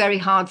it was very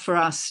hard for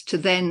us to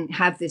then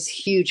have this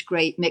huge,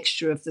 great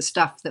mixture of the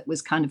stuff that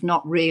was kind of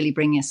not really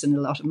bringing us in a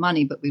lot of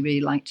money, but we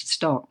really liked to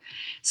stock.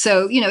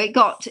 So,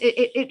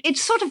 it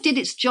sort of did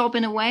its job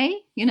in a way,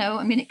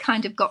 it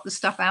kind of got the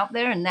stuff out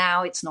there, and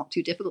now it's not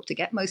too difficult to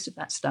get most of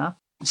that stuff.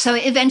 So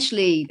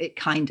eventually it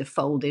kind of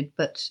folded,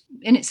 but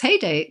in its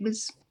heyday, it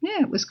was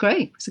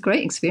great. It was a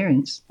great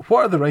experience.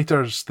 What are the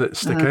writers that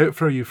stick out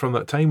for you from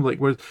that time? Like,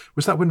 was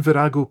that when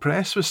Virago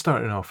Press was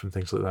starting off and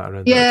things like that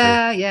around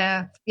that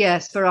time?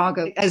 Yes,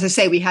 Virago. As I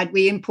say,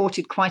 we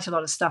imported quite a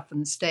lot of stuff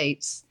from the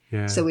States.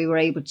 Yeah. So we were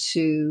able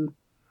to,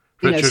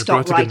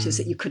 stock Brautigan. writers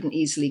that you couldn't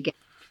easily get.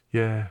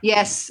 Yeah.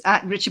 Yes,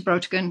 Richard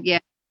Brautigan, yeah.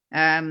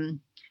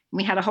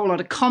 We had a whole lot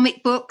of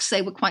comic books.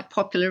 They were quite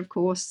popular, of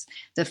course.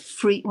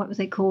 What were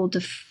they called?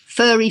 The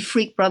Furry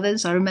Freak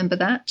Brothers. I remember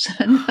that.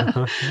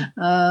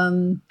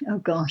 Oh,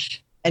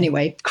 gosh.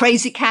 Anyway,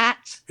 Crazy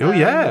Cat. Oh,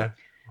 yeah.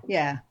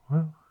 Yeah.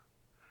 Wow.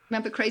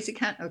 Remember Crazy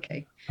Cat?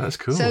 Okay. That's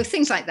cool. So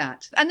things like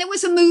that. And there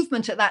was a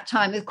movement at that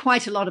time. There were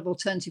quite a lot of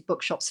alternative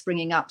bookshops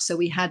springing up. So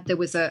there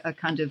was a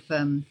kind of,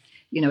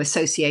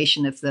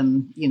 association of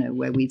them,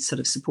 where we'd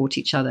sort of support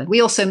each other. We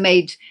also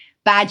made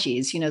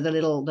badges, the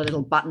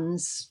little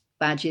buttons,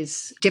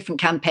 badges. Different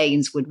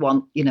campaigns would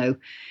want,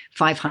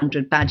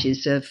 500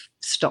 badges of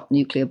stop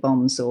nuclear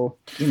bombs or,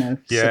 sort of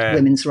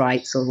women's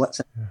rights or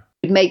whatsoever. Yeah.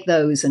 We'd make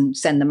those and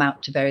send them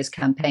out to various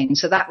campaigns.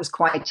 So that was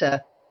quite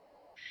a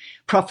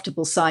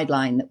profitable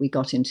sideline that we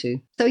got into.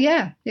 So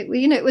yeah, it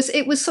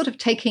was sort of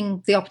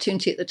taking the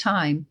opportunity at the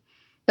time,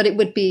 but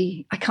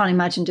I can't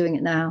imagine doing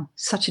it now.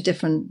 Such a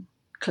different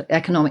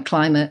economic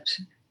climate.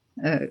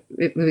 It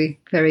would be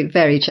very,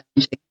 very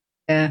challenging.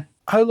 Yeah.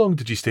 How long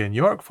did you stay in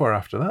York for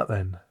after that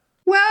then?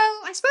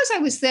 Well, I suppose I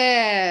was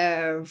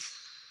there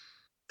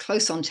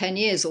close on 10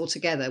 years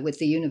altogether with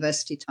the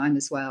university time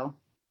as well.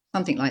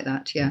 Something like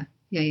that, yeah.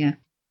 Yeah.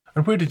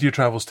 And where did your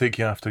travels take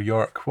you after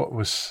York? What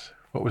was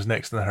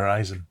next on the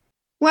horizon?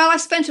 Well, I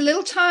spent a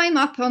little time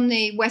up on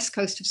the west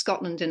coast of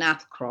Scotland in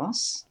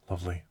Applecross.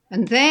 Lovely.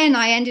 And then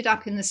I ended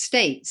up in the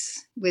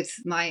States with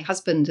my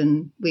husband,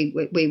 and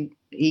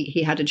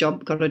he had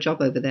got a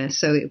job over there.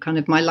 So it kind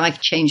of, my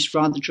life changed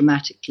rather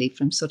dramatically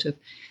from sort of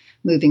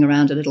moving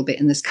around a little bit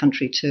in this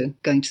country to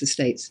going to the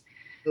States.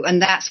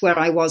 And that's where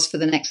I was for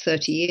the next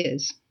 30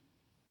 years.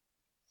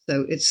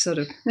 So it's sort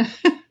of,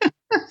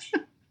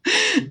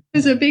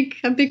 it's a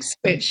big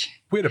switch.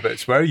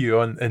 Whereabouts were you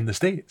in the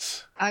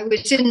States? I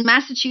was in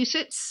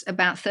Massachusetts,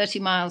 about 30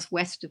 miles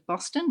west of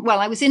Boston.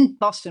 Well, I was in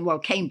Boston,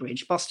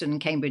 Cambridge. Boston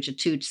and Cambridge are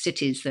two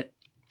cities that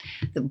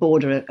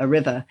border a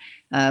river.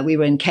 We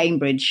were in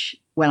Cambridge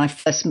when I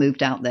first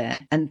moved out there.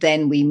 And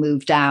then we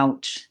moved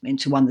out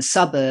into one of the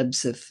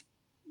suburbs of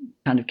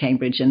kind of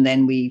Cambridge. And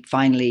then we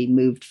finally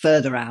moved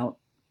further out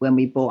when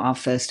we bought our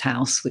first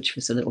house, which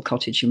was a little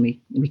cottage, and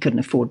we couldn't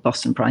afford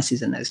Boston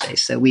prices in those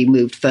days. So we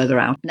moved further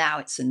out. Now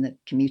it's in the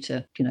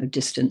commuter,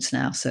 distance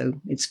now. So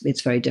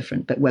it's very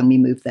different. But when we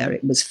moved there,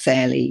 it was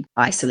fairly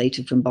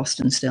isolated from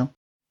Boston still.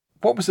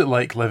 What was it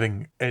like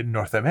living in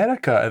North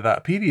America at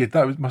that period?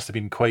 Must have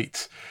been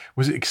quite,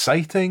 was it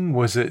exciting?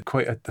 Was it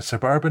quite a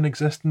suburban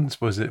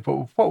existence?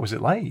 What was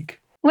it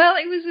like? Well,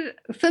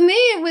 for me,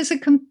 it was a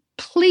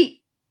complete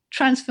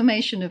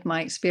transformation of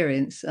my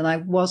experience, and I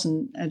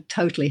wasn't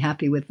totally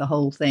happy with the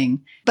whole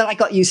thing, but I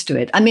got used to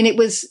it. I mean, it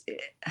was,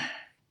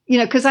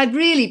 because I'd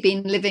really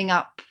been living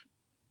up,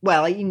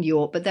 well, in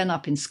York, but then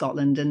up in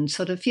Scotland, and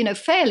sort of,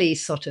 fairly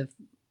sort of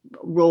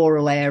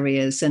rural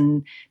areas,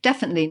 and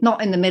definitely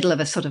not in the middle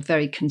of a sort of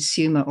very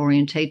consumer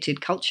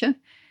orientated culture.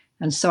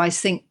 And so I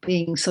think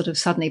being sort of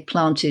suddenly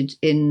planted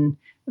in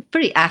a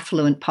pretty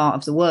affluent part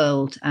of the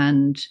world,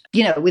 and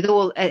with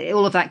all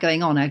of that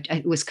going on,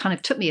 it was kind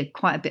of took me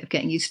quite a bit of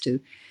getting used to.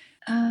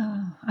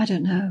 I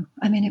don't know.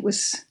 I mean, it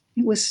was.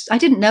 I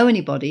didn't know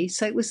anybody,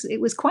 so it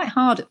was quite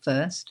hard at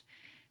first.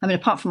 I mean,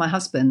 apart from my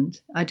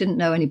husband, I didn't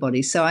know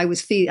anybody, so I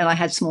was and I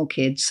had small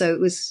kids, so it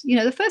was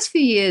the first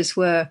few years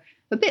were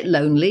a bit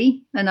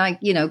lonely, and I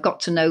got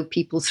to know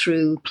people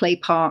through play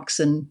parks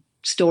and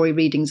story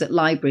readings at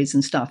libraries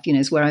and stuff,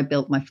 is where I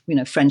built my,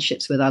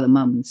 friendships with other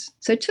mums.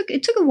 So it took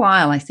a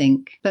while, I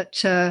think,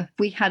 but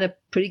we had a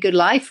pretty good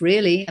life,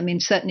 really. I mean,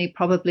 certainly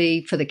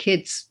probably for the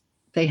kids,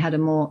 they had a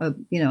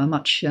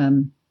much,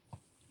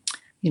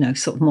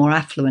 sort of more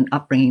affluent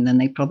upbringing than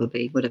they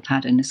probably would have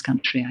had in this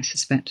country, I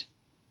suspect.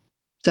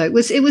 So it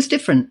was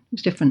different. It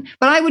was different.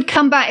 But I would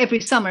come back every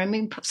summer. I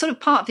mean, sort of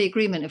part of the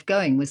agreement of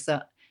going was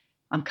that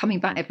I'm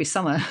coming back every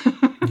summer.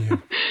 Yeah.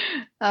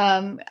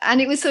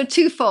 And it was sort of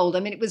twofold. I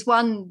mean, it was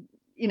one,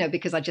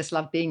 because I just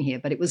loved being here,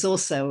 but it was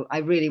also, I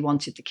really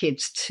wanted the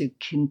kids to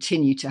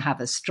continue to have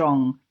a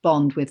strong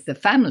bond with the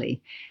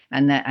family.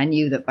 And that I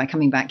knew that by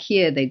coming back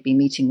here, they'd be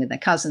meeting with their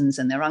cousins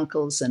and their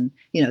uncles and,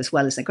 as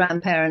well as their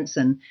grandparents.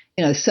 And,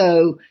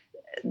 so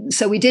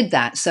we did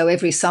that. So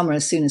every summer,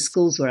 as soon as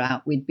schools were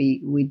out,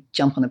 we'd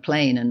jump on a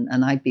plane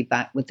and I'd be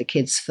back with the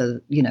kids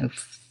for,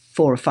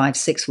 4 or 5,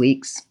 6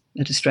 weeks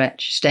at a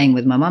stretch, staying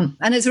with my mum.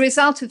 And as a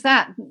result of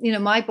that,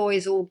 my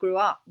boys all grew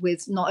up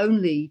with not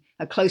only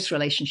a close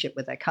relationship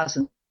with their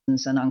cousins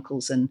and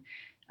uncles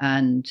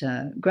and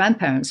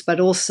grandparents, but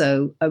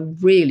also a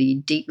really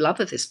deep love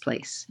of this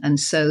place. And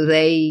so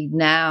they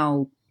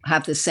now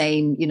have the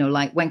same,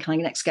 like, when can I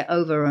next get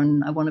over?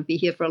 And I want to be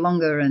here for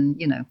longer, and,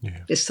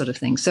 this sort of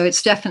thing. So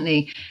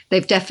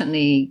they've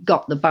definitely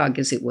got the bug,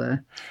 as it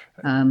were.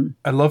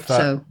 I love that,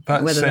 so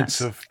that sense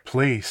of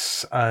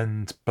place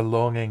and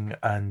belonging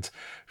and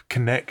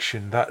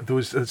connection,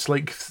 it's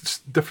like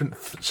different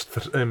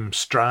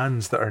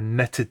strands that are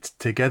knitted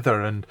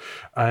together, and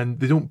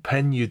they don't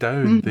pin you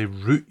down, they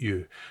root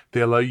you,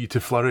 they allow you to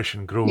flourish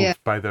and grow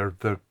by their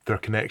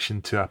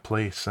connection to a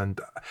place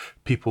and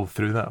people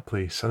through that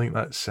place. I think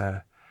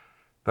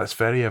that's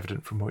very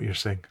evident from what you're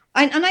saying.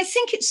 And I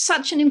think it's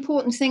such an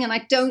important thing, and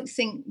I don't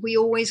think we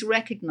always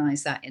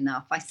recognize that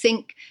enough. I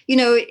think,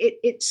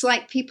 it's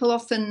like people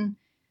often,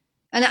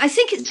 and I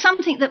think it's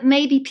something that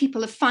maybe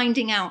people are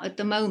finding out at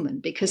the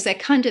moment, because they're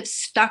kind of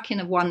stuck in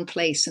one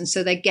place. And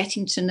so they're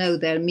getting to know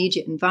their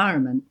immediate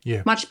environment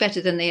much better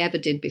than they ever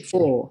did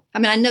before. I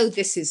mean, I know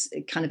this is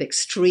a kind of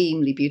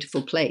extremely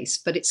beautiful place,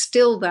 but it's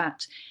still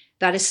that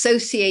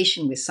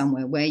association with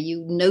somewhere where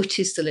you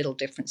notice the little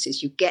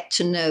differences, you get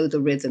to know the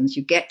rhythms,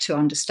 you get to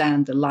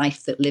understand the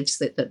life that lives,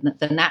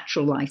 the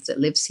natural life that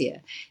lives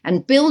here.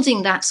 And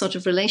building that sort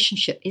of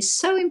relationship is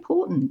so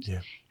important.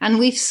 Yeah. And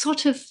we've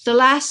the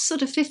last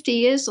 50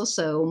 years or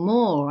so or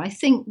more, I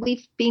think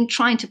we've been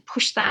trying to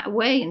push that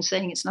away and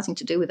saying it's nothing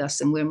to do with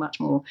us, and we're much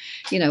more,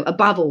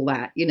 above all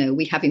that.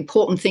 We have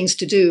important things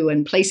to do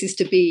and places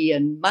to be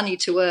and money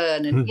to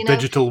earn, and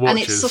digital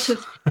watches.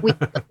 And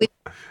it's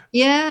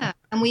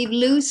and we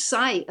lose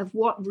sight of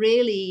what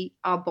really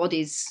our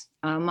bodies,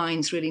 our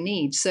minds really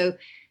need. So,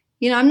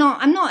 I'm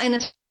not in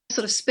a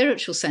sort of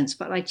spiritual sense,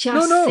 but I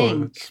just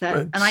think that,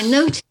 and I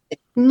notice it,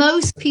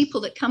 most people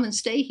that come and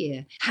stay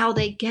here, how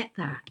they get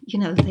that,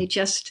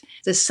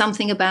 there's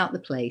something about the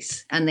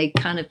place, and they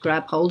kind of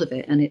grab hold of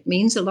it, and it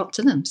means a lot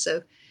to them.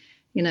 So,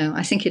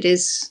 I think it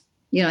is,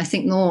 I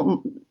think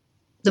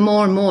the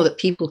more and more that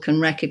people can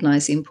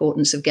recognize the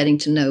importance of getting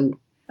to know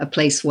a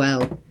place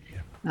well,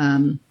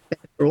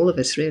 for all of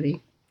us,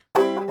 really.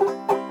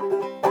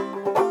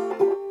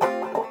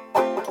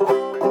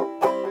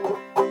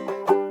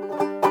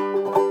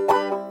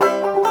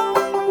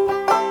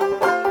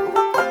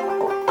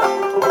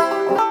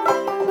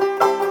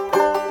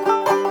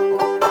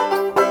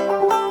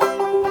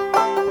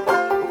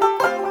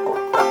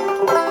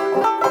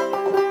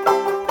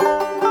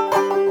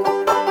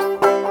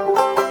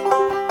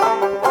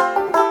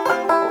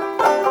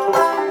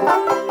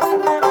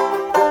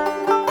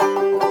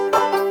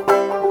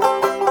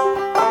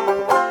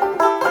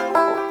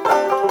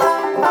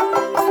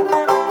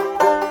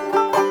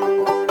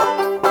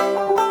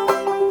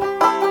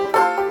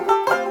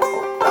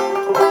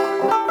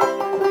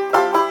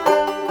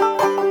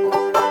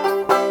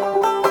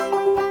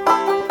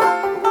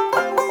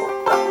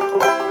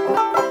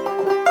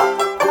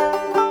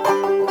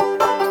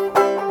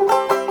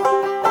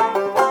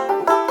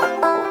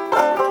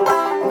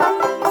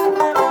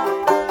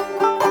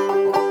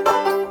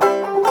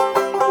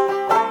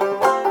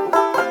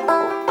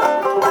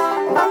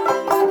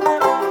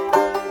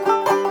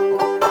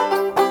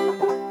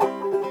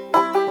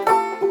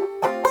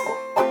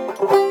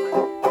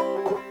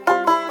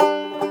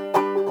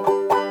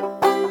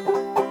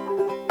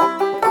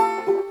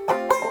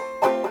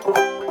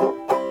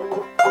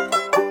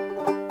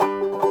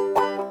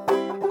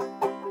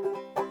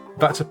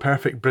 That's a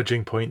perfect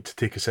bridging point to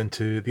take us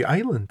into the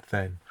island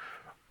then.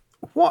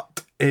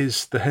 What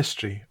is the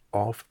history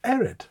of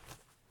Erin?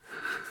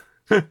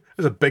 That's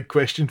a big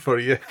question for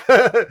you.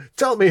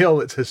 Tell me all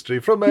its history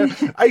from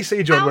Ice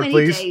Age onward,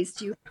 please. How many days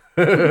do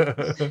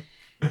you...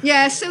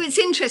 Yeah, so it's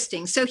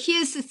interesting. So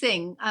here's the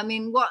thing. I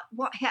mean,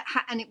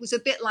 and it was a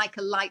bit like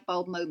a light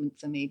bulb moment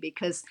for me,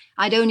 because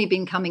I'd only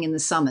been coming in the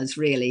summers,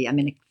 really. I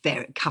mean,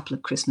 a couple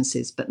of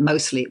Christmases, but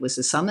mostly it was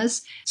the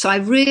summers. So I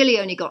really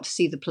only got to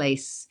see the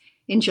place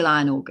in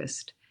July and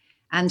August.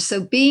 And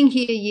so being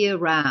here year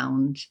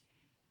round,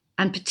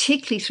 and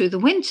particularly through the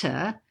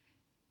winter,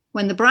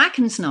 when the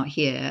bracken's not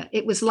here,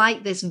 it was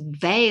like this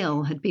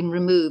veil had been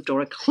removed, or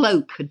a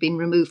cloak had been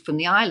removed from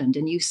the island,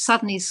 and you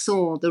suddenly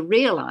saw the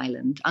real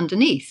island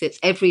underneath. It's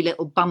every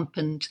little bump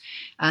and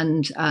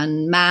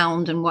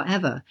mound and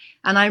whatever.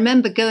 And I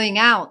remember going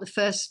out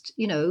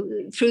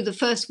through the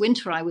first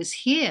winter I was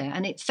here,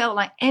 and it felt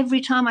like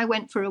every time I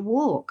went for a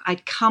walk,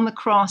 I'd come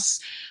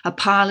across a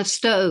pile of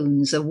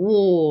stones, a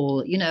wall,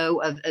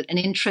 an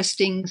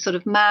interesting sort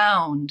of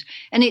mound,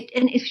 and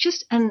it's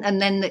just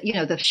and then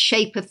the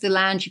shape of the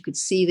land. You could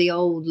see the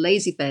old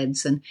lazy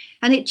beds, and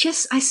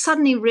I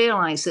suddenly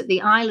realized that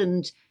the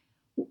island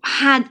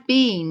had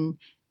been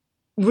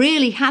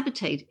really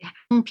habitated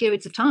for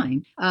periods of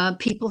time.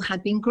 People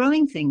had been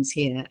growing things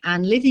here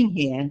and living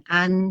here,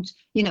 and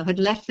had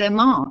left their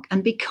mark.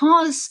 And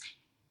because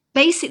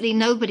basically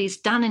nobody's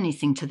done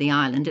anything to the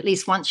island, at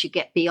least once you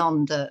get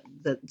beyond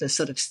the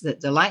sort of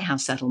the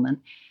lighthouse settlement,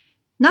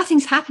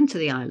 nothing's happened to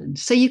the island.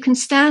 So you can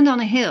stand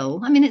on a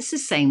hill. I mean, it's the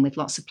same with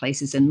lots of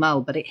places in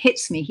Mull, but it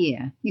hits me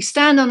here. You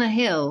stand on a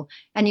hill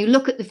and you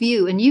look at the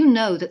view, and you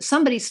know that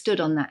somebody stood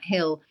on that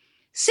hill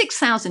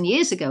 6,000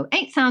 years ago,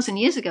 8,000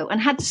 years ago, and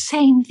had the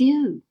same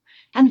view,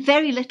 and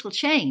very little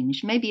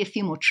change, maybe a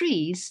few more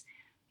trees,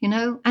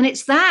 and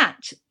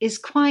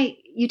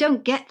you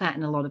don't get that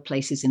in a lot of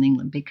places in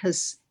England,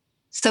 because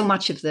so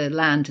much of the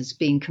land has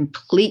been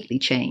completely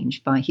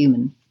changed by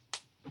human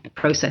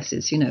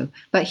processes,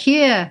 But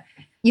here,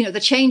 the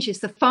changes,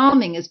 the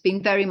farming has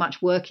been very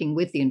much working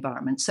with the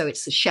environment. So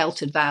it's the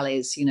sheltered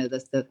valleys,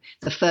 the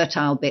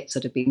fertile bits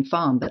that have been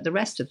farmed, but the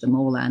rest of the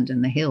moorland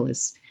and the hill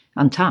is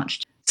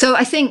untouched. So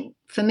I think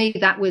for me,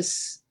 that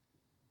was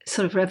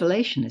sort of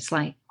revelation. It's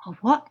like, oh,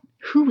 what?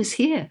 Who was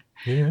here?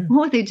 Yeah.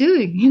 What are they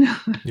doing?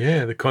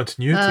 Yeah, the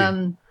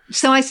continuity.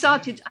 So I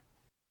started...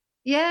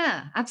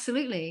 Yeah,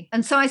 absolutely.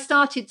 And so I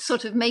started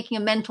sort of making a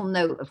mental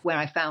note of where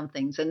I found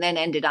things, and then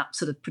ended up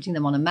sort of putting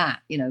them on a map,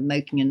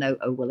 making a note,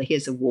 oh, well,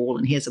 here's a wall,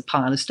 and here's a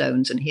pile of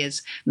stones, and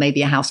here's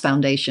maybe a house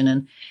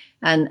foundation,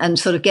 and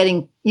sort of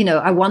getting,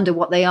 I wonder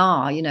what they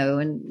are,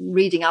 and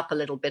reading up a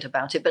little bit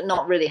about it, but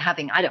not really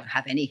I don't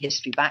have any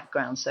history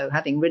background, so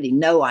having really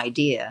no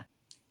idea.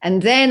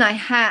 And then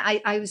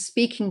I was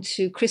speaking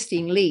to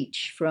Christine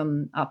Leach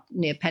from up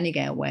near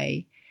Pennygale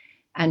Way,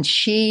 and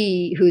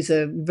who's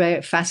a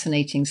very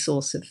fascinating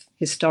source of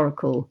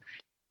historical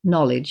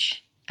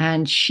knowledge.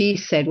 And she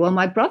said, well,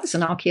 my brother's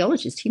an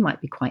archaeologist. He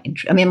might be quite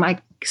interested. I mean, my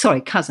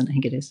cousin, I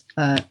think it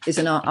is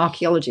an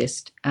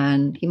archaeologist.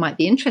 And he might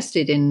be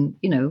interested in,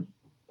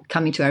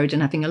 coming to Erin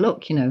and having a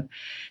look,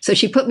 So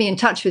she put me in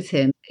touch with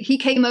him. He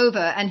came over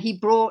and he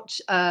brought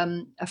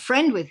a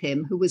friend with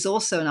him who was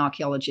also an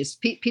archaeologist.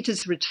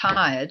 Peter's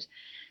retired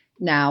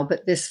now,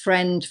 but this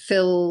friend,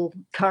 Phil,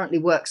 currently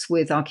works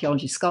with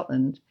Archaeology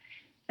Scotland.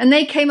 And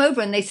they came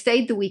over and they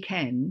stayed the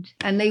weekend,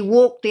 and they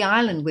walked the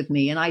island with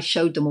me, and I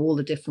showed them all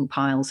the different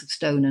piles of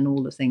stone and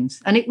all the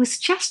things. And it was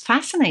just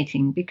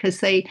fascinating,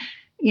 because they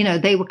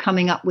were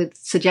coming up with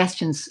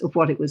suggestions of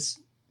what it was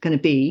going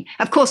to be.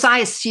 Of course, I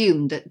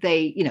assumed that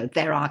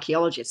they're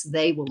archaeologists,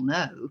 they will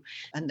know,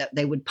 and that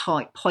they would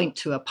point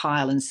to a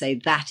pile and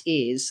say that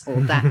is, or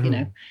that,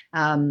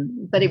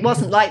 but it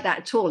wasn't like that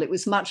at all. It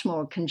was much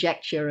more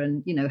conjecture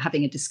and,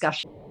 having a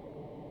discussion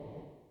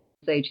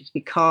ages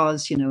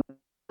because,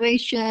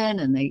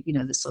 and they,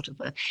 the sort of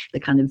the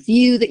kind of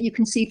view that you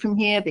can see from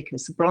here,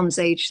 because the Bronze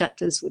Age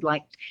settlers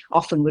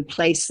often would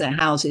place their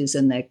houses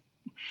and their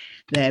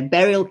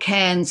burial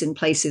cairns in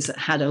places that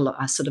had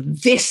a sort of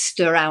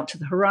vista out to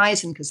the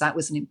horizon, because that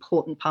was an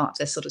important part of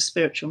their sort of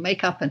spiritual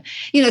makeup. And,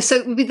 so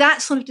it would be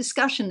that sort of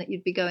discussion that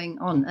you'd be going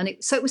on. And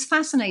so it was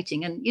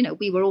fascinating. And,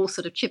 we were all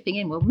sort of chipping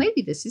in, well,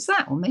 maybe this is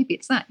that, or maybe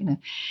it's that,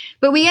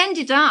 But we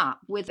ended up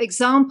with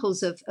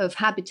examples of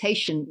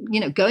habitation,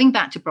 going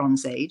back to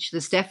Bronze Age.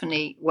 There's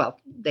definitely, well,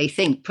 they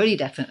think pretty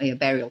definitely a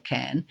burial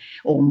cairn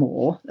or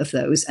more of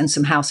those, and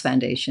some house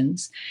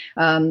foundations.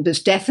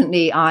 There's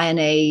definitely Iron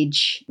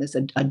Age. There's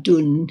a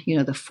dun,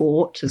 the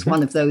fort, as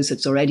one of those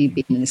that's already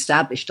been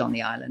established on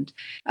the island.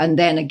 And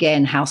then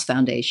again, house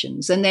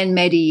foundations, and then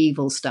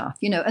medieval stuff,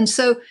 And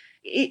so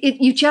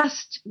you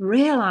just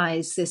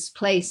realize this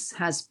place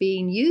has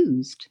been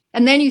used.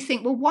 And then you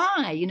think, well,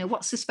 why?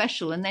 What's so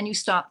special? And then you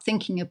start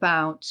thinking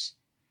about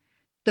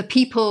the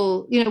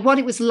people, what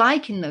it was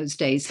like in those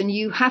days. And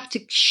you have to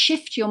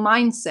shift your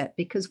mindset,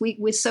 because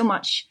we're so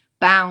much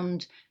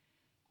bound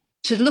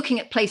to looking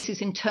at places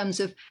in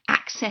terms of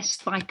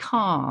accessed by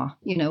car,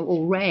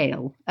 or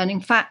rail. And in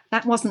fact,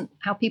 that wasn't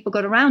how people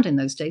got around in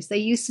those days. They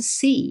used to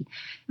sea.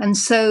 And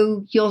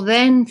so you're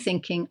then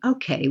thinking,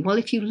 okay, well,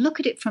 if you look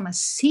at it from a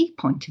sea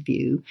point of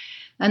view,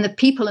 and the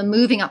people are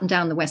moving up and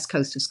down the west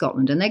coast of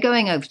Scotland, and they're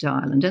going over to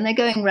Ireland, and they're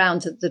going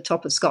round to the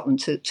top of Scotland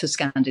to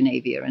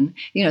Scandinavia, and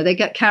they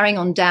get carrying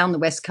on down the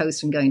west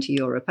coast and going to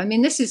Europe. I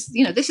mean, this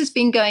has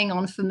been going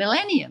on for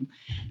millennium.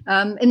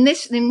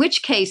 In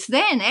which case,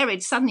 then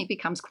Erid suddenly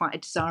becomes quite a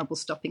desirable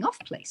stopping off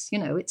place.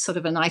 It's sort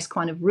of a nice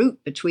kind of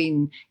route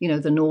between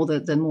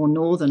the more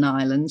northern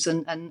islands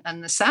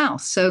and the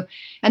south. So,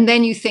 and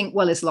then you think,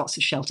 well, there's lots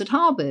of sheltered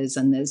harbours,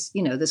 and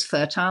there's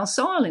fertile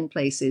soil in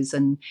places,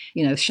 and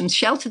some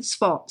sheltered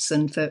spots,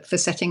 and for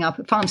setting up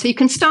a farm. So you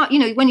can start,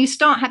 when you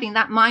start having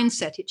that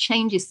mindset, it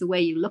changes the way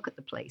you look at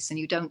the place, and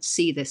you don't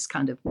see this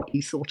kind of what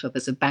you thought of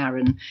as a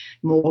barren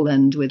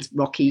moorland with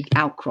rocky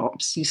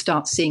outcrops. You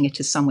start seeing it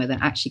as somewhere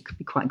that actually could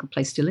be quite a good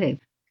place to live.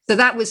 So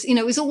that was,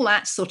 it was all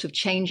that sort of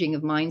changing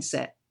of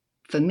mindset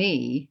for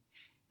me.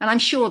 And I'm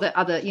sure that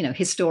other,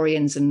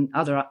 historians and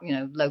other,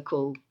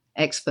 local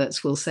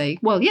experts will say,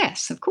 well,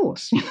 yes, of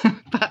course.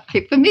 But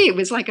for me, it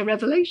was like a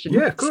revelation.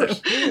 Yeah, of course.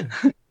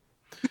 So,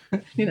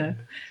 yeah.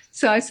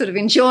 So I sort of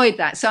enjoyed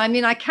that. So, I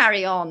mean, I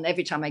carry on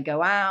every time I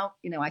go out,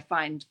 I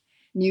find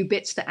new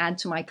bits to add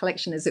to my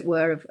collection, as it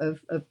were,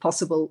 of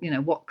possible,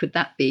 what could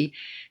that be?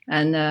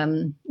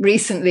 And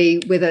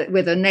recently with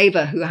a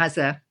neighbor who has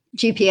a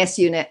GPS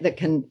unit that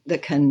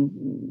can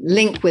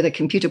link with a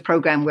computer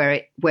program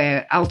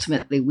where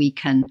ultimately we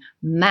can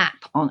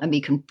map on, and we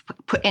can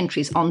put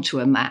entries onto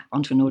a map,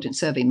 onto an Ordnance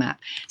Survey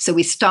map. So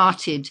we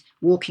started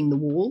walking the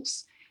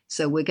walls.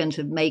 So we're going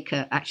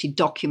to actually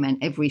document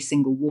every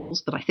single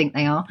walls, but I think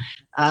they are,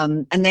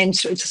 and then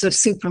sort of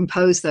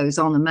superimpose those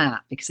on a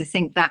map, because I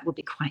think that would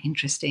be quite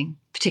interesting,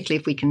 particularly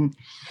if we can,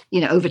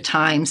 over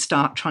time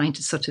start trying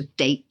to sort of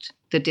date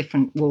the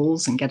different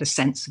walls and get a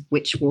sense of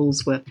which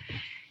walls were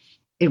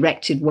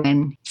erected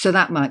when. So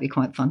that might be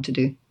quite fun to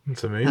do.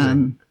 That's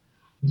amazing.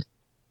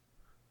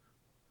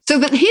 So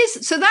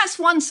that's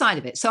one side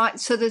of it. So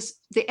there's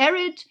the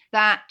Erid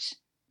that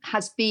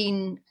has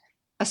been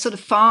a sort of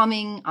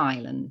farming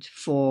island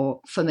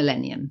for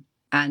millennium,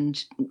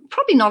 and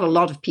probably not a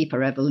lot of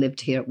people ever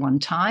lived here at one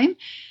time.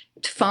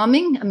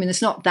 Farming, I mean,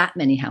 there's not that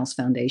many house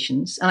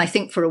foundations, and I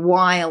think for a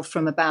while,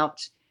 from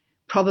about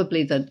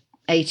probably the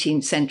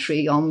 18th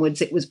century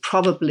onwards, it was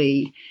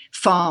probably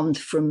farmed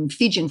from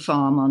Fijian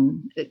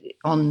farm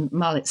on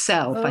Mull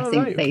itself. Oh, I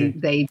think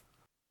they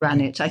ran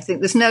it. I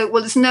think there's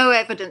no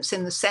evidence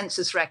in the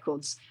census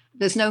records.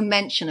 There's no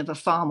mention of a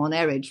farm on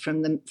Erid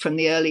from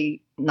the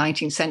early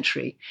 19th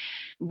century.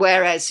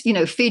 Whereas,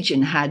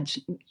 Fijian had,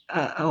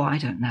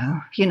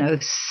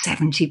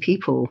 70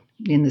 people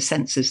in the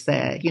census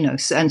there,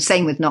 and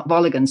same with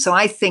Knockvolligan. So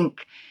I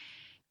think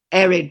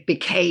Erid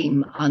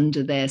became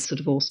under their sort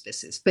of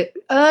auspices. But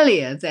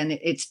earlier than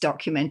it's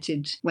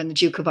documented when the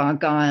Duke of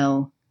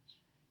Argyll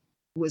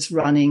was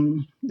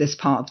running this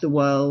part of the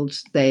world,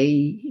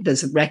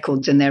 there's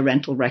records in their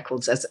rental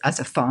records as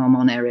a farm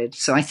on Erid.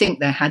 So I think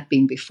there had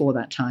been before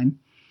that time.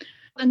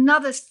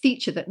 Another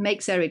feature that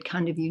makes Erid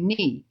kind of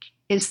unique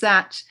is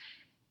that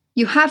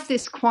you have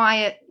this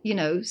quiet,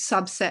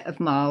 subset of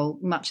Mull,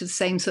 much of the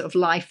same sort of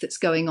life that's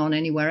going on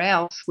anywhere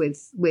else,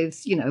 with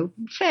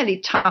fairly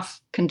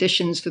tough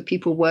conditions for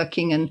people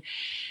working, and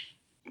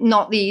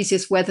not the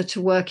easiest weather to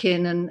work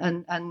in,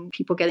 and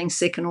people getting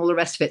sick and all the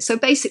rest of it. So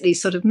basically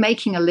sort of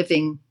making a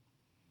living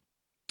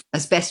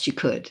as best you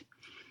could.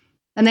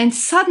 And then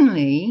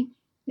suddenly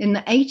in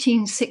the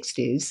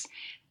 1860s,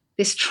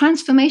 this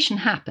transformation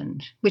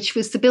happened, which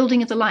was the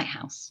building of the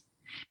lighthouse.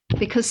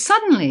 Because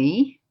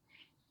suddenly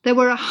there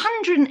were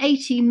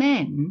 180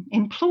 men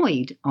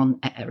employed on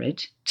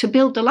Ered to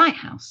build the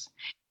lighthouse.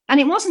 And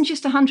it wasn't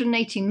just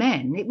 180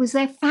 men, it was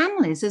their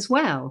families as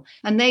well.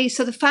 And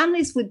so the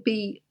families would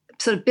be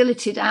sort of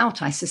billeted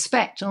out, I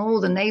suspect, on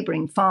all the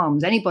neighbouring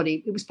farms.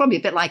 Anybody, it was probably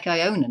a bit like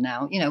Iona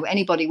now,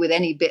 anybody with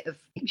any bit of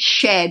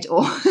shed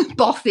or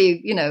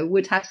bothy,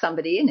 would have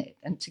somebody in it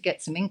and to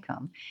get some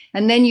income.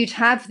 And then you'd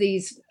have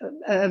these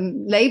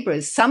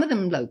labourers, some of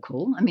them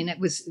local. I mean, it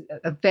was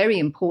a very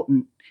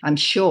important, I'm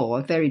sure,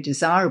 a very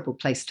desirable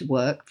place to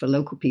work for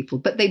local people,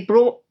 but they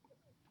brought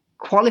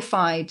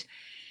qualified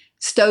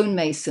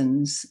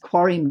stonemasons,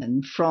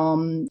 quarrymen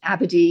from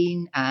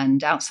Aberdeen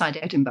and outside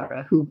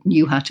Edinburgh who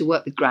knew how to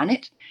work with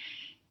granite.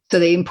 So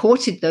they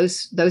imported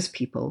those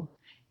people.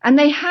 And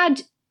they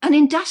had an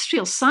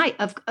industrial site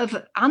of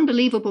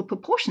unbelievable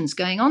proportions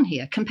going on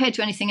here compared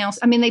to anything else.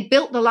 I mean, they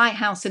built the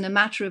lighthouse in a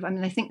matter of,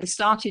 I think they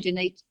started in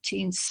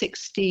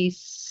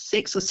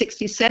 1866 or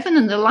 67,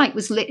 and the light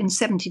was lit in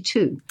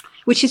 72,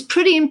 which is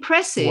pretty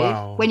impressive.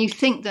 Wow. When you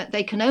think that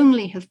they can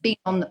only have been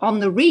on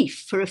the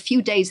reef for a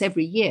few days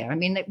every year. I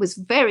mean, it was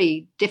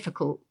very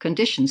difficult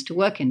conditions to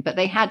work in, but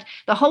the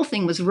whole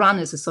thing was run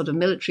as a sort of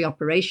military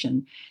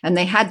operation. And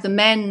they had the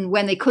men,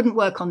 when they couldn't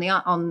work on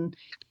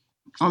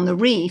the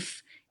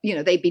reef,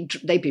 they'd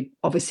be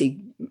obviously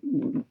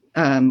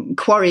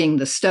quarrying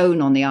the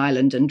stone on the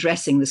island and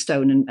dressing the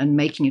stone and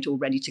making it all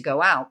ready to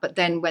go out. But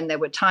then when there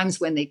were times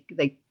when they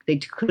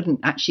couldn't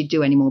actually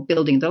do any more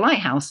building the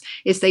lighthouse,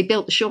 they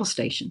built the shore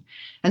station.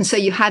 And so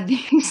you had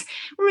these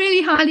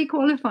really highly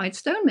qualified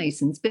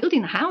stonemasons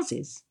building the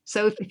houses.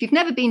 So if you've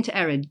never been to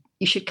Ered,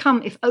 you should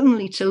come, if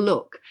only to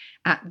look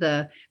at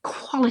the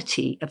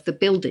quality of the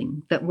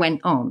building that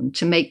went on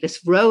to make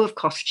this row of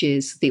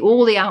cottages,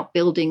 all the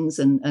outbuildings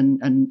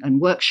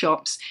and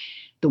workshops,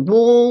 the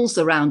walls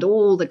around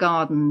all the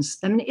gardens.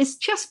 I mean, it's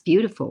just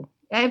beautiful.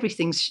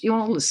 Everything's,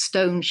 all the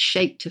stone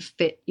shaped to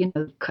fit,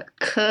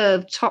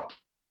 curved tops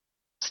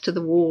to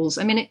the walls.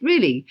 I mean, it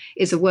really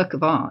is a work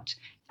of art.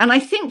 And I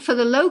think for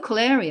the local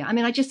area, I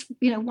mean, I just,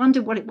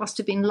 wonder what it must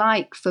have been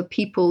like for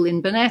people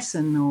in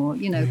Benesson or,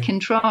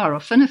 Kintra or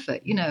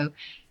Funnafort,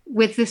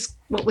 with this,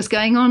 what was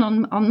going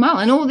on Mull,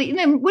 and all the,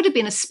 it would have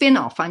been a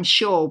spin-off, I'm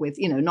sure, with,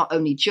 not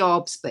only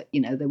jobs, but,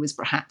 there was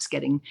perhaps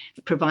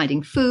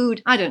providing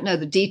food. I don't know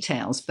the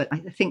details, but I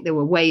think there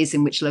were ways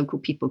in which local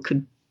people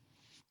could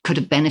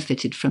have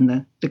benefited from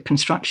the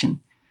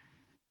construction.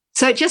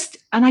 So it just,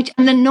 and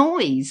the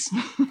noise.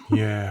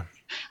 Yeah.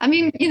 I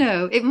mean,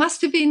 it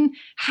must have been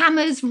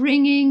hammers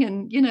ringing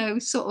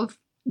and, sort of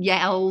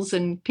yells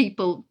and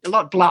people, a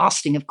lot of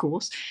blasting, of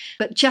course,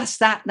 but just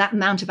that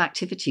amount of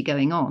activity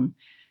going on.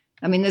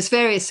 I mean, there's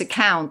various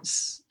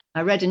accounts.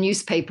 I read a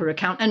newspaper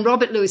account, and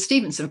Robert Louis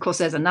Stevenson, of course,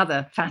 there's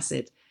another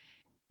facet.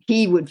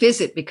 He would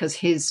visit because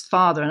his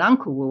father and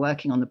uncle were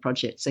working on the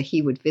project. So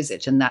he would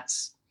visit, and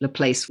that's the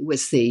place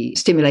was the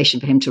stimulation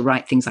for him to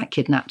write things like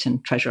Kidnapped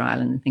and Treasure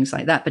Island and things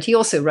like that. But he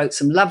also wrote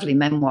some lovely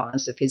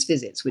memoirs of his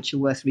visits, which are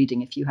worth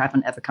reading if you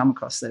haven't ever come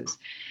across those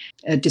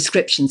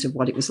descriptions of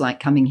what it was like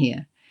coming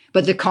here.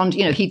 But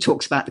he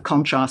talks about the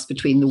contrast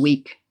between the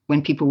week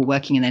when people were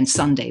working and then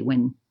Sunday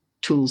when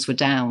tools were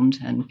downed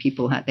and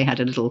they had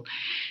a little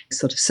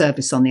sort of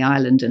service on the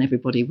island and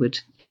it would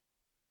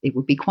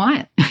be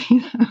quiet.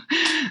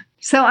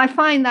 So I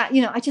find that,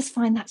 I just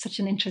find that such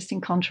an interesting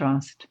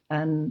contrast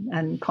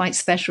and quite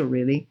special,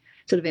 really,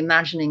 sort of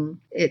imagining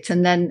it.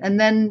 And then,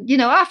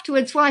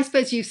 afterwards, well, I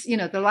suppose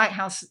the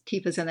lighthouse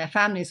keepers and their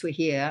families were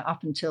here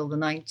up until the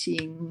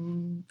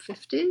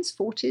 1950s,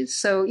 40s.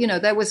 So,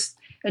 there was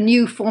a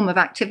new form of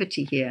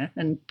activity here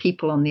and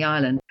people on the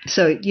island.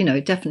 So,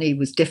 it definitely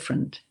was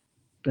different,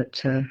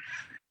 but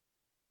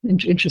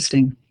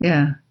interesting.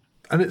 Yeah.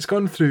 And it's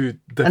gone through.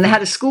 And they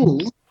had a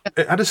school.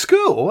 It had a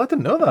school? I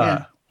didn't know that.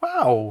 Yeah.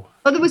 Wow.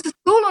 Oh, there was a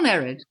school on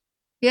Ered.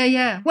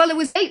 Yeah. Well, there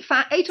was 8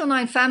 or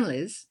 9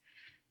 families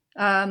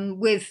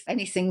with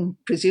anything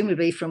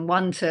presumably from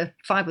 1 to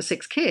 5 or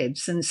 6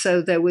 kids. And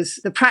so there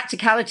was the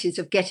practicalities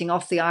of getting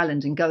off the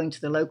island and going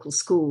to the local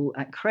school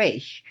at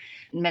Craig.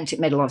 It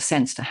made a lot of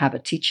sense to have a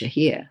teacher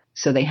here.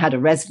 So they had a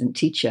resident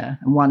teacher,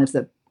 and one of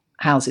the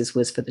houses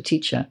was for the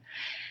teacher.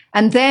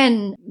 And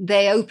then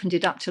they opened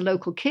it up to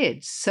local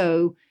kids.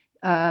 So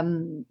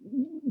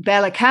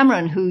Bella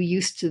Cameron, who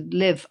used to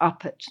live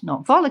up at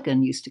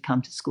Knockvolligan, used to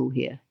come to school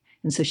here.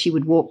 And so she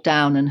would walk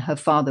down and her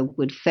father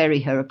would ferry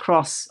her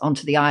across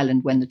onto the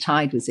island when the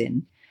tide was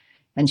in.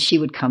 And she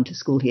would come to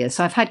school here.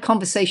 So I've had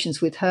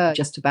conversations with her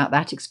just about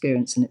that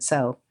experience in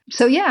itself.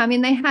 So, yeah, I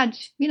mean, they had,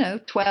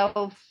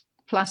 12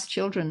 plus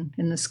children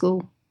in the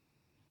school.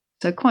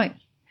 So quite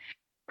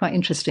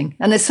interesting.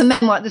 And there's some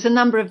memoir.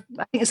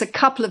 There's a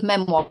couple of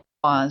memoirs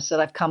that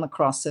I've come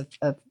across of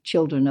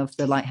children of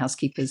the lighthouse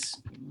keepers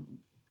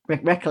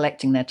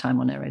recollecting their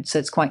time on Ered. So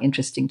it's quite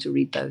interesting to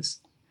read those.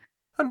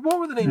 And what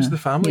were the names of the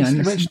families?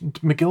 You mentioned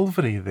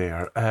McGilvery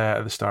there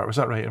at the start. Was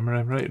that right? Am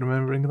I right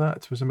remembering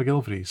that? Was it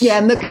McGilvery's?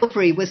 Yeah,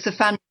 McGilvery was the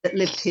family that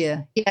lived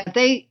here. Yeah,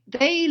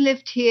 they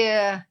lived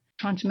here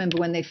trying to remember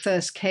when they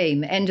first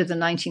came, end of the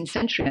 19th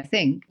century, I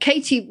think.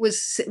 Katie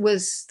was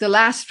the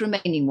last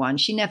remaining one.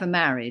 She never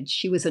married.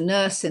 She was a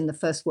nurse in the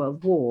First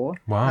World War.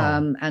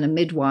 Wow. And a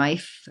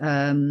midwife,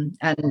 and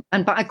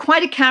but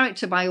quite a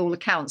character by all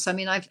accounts. I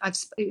mean, I've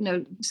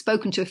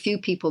spoken to a few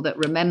people that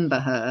remember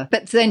her,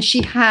 but then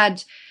she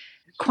had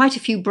quite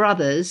a few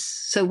brothers.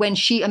 So when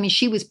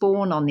she was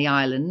born on the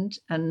island,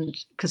 and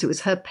because it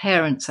was her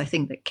parents, I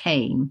think, that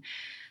came,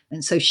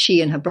 and so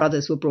she and her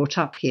brothers were brought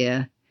up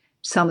here.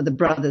 Some of the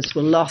brothers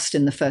were lost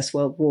in the First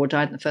World War,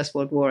 died in the First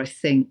World War, I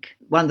think.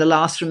 One of the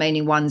last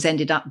remaining ones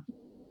ended up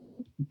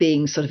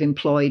being sort of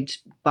employed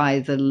by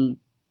the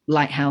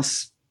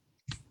lighthouse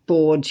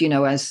board,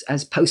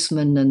 as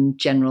postman and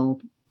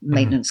general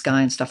maintenance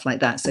guy and stuff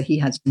like that. So he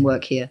had some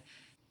work here.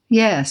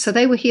 Yeah, so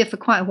they were here for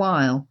quite a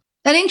while.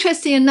 And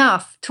interesting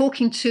enough,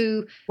 talking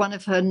to one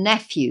of her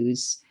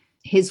nephews,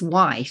 his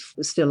wife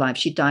was still alive.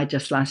 She died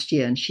just last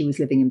year and she was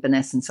living in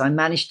Benesson. So I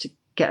managed to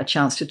get a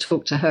chance to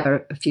talk to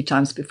her a few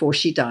times before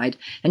she died.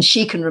 And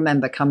she can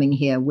remember coming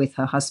here with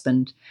her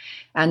husband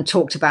and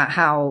talked about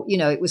how,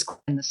 it was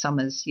in the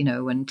summers,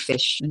 and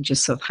fish and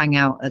just sort of hang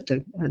out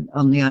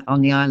on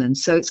the island.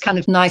 So it's kind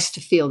of nice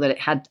to feel that it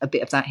had a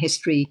bit of that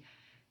history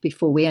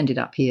before we ended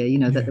up here,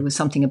 that there was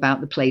something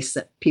about the place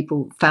that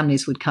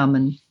families would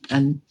come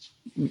and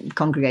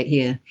congregate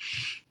here.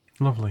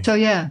 Lovely. So,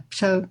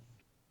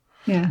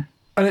 yeah.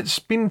 And it's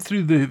been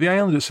through the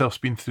island itself's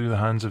been through the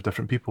hands of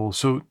different people.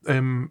 So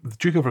the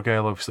Duke of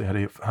Argyll obviously had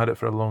it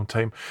for a long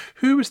time.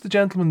 Who was the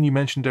gentleman you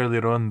mentioned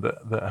earlier on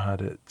that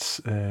had it,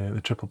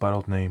 the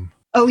triple-barreled name?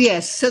 Oh,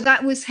 yes. So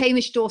that was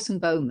Hamish Dawson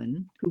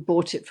Bowman, who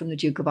bought it from the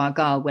Duke of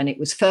Argyll when it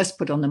was first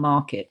put on the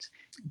market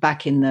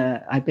back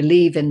I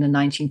believe in the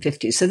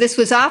 1950s. So this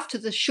was after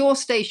the shore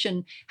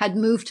station had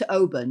moved to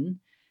Oban.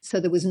 So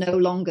there was no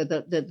longer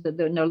the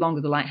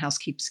lighthouse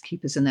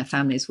keepers and their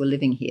families were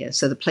living here.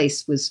 So the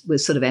place was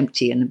sort of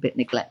empty and a bit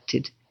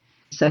neglected.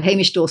 So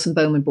Hamish Dawson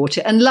Bowman bought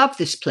it and loved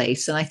this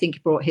place. And I think he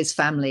brought his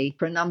family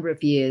for a number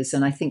of years.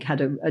 And I think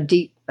had a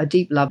deep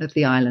love of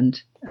the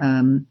island.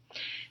 And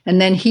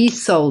then he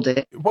sold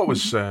it. What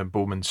was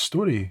Bowman's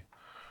story?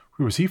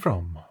 Where was he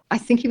from? I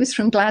think he was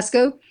from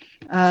Glasgow.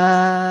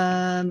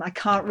 I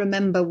can't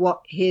remember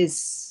what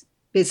his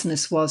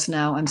business was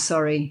now. I'm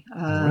sorry.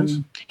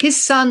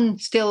 His son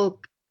still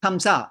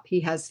comes up.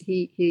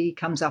 He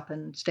comes up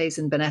and stays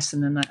in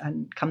Benesson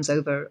and comes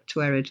over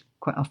to Erid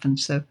quite often.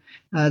 So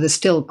there's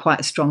still quite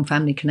a strong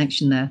family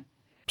connection there.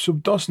 So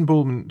Dawson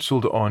Bowman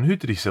sold it on. Who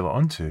did he sell it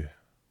on to?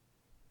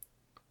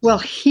 Well,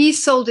 he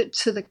sold it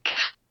to the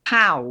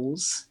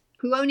Cowles,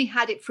 who only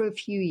had it for a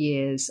few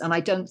years, and I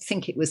don't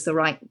think it was the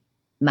right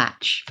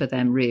match for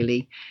them,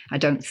 really. I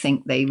don't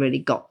think they really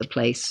got the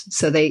place.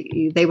 So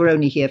they were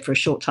only here for a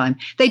short time.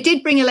 They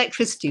did bring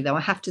electricity, though, I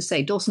have to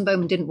say. Dawson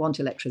Bowman didn't want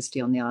electricity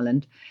on the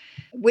island,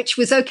 which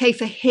was okay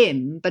for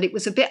him, but it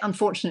was a bit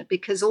unfortunate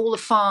because all the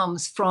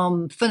farms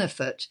from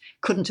Funafoot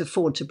couldn't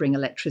afford to bring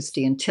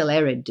electricity until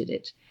Erid did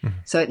it. Mm-hmm.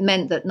 So it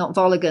meant that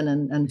Knockvolligan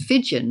and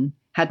Fidgeon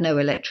had no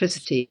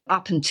electricity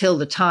up until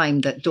the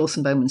time that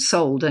Dawson Bowman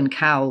sold, and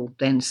Cowell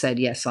then said,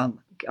 yes,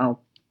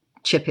 I'll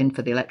chip in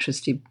for the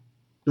electricity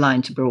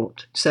line to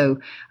Brought. So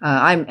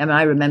I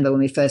remember when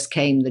we first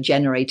came, the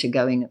generator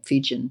going at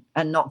Fidgeon,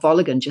 and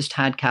Knockvolligan just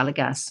had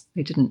Calagas.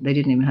 They didn't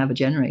even have a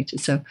generator.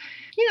 So,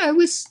 it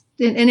was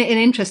an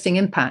interesting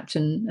impact.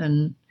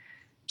 And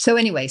so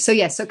anyway,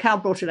 so Cal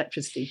brought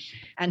electricity,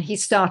 and he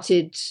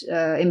started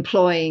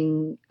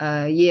employing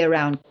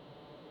year-round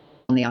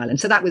on the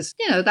island. So that was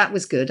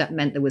good. That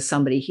meant there was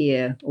somebody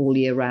here all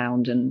year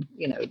round, and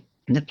it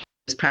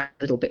was a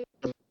little bit.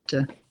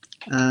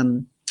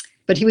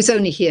 But he was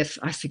only here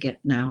for, I forget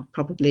now,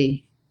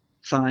 probably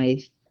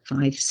 5,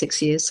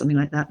 6 years, something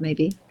like that,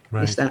 maybe,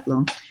 if that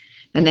long.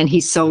 And then he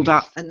sold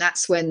up, and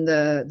that's when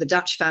the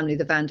Dutch family,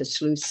 the Van der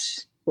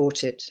Sluis,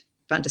 bought it.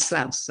 Van der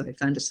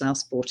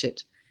Sluis bought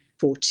it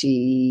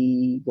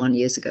 41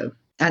 years ago.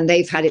 And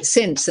they've had it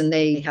since, and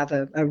they have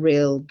a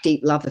real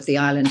deep love of the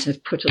island,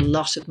 have put a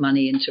lot of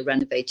money into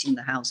renovating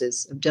the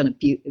houses, have done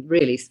a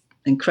really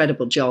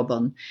incredible job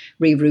on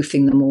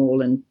re-roofing them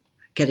all and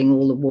getting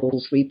all the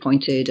walls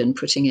repointed and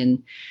putting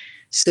in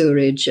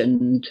sewerage,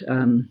 and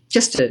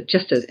just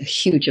a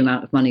huge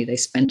amount of money they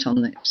spent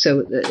on it.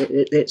 So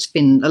it's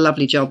been a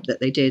lovely job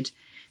that they did.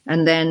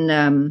 And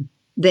then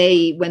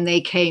when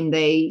they came,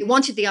 they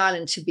wanted the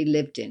island to be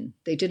lived in.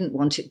 They didn't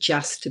want it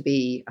just to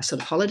be a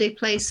sort of holiday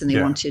place, and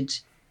they wanted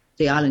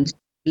the island to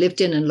be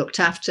lived in and looked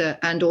after.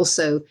 And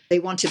also they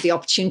wanted the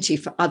opportunity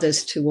for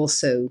others to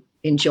also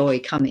enjoy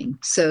coming.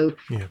 So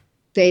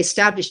they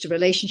established a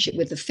relationship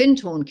with the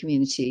Findhorn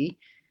community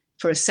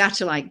for a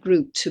satellite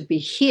group to be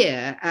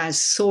here as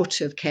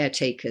sort of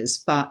caretakers,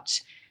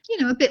 but,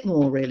 a bit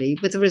more really,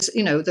 with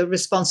the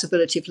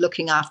responsibility of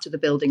looking after the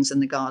buildings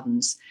and the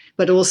gardens,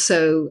 but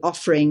also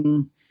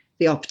offering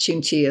the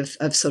opportunity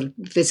of sort of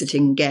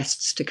visiting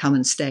guests to come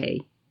and stay.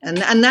 And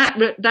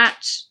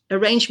that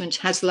arrangement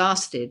has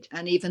lasted.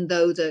 And even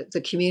though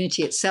the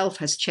community itself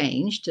has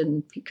changed,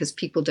 and because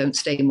people don't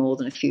stay more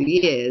than a few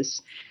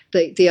years,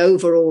 the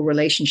overall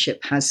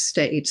relationship has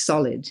stayed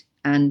solid.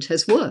 and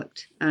has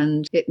worked.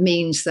 And it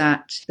means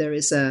that there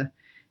is a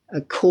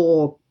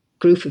core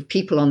group of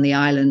people on the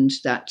island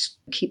that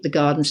keep the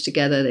gardens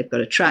together. They've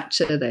got a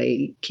tractor.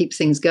 They keep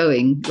things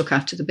going, look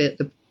after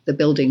the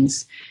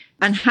buildings,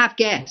 and have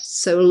guests.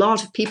 So a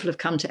lot of people have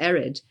come to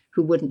Erid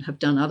who wouldn't have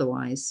done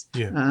otherwise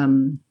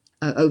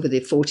over the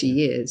 40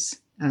 years.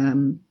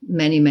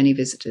 Many, many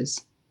visitors.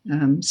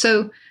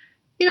 So,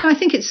 I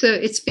think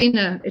it's been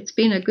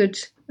a good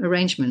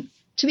arrangement.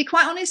 To be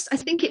quite honest, I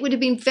think it would have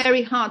been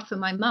very hard for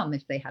my mum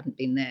if they hadn't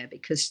been there,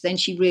 because then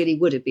she really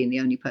would have been the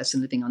only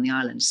person living on the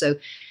island. So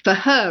for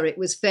her, it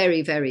was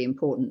very, very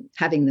important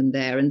having them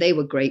there, and they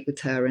were great with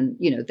her. And,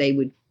 they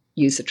would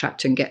use the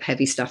tractor and get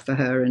heavy stuff for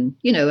her, and,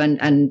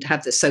 and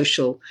have the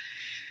social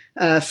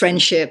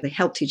friendship. They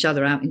helped each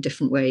other out in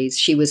different ways.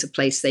 She was a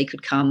place they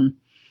could come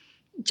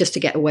just to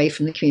get away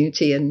from the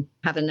community and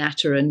have a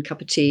natter and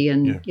cup of tea,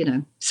 and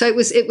so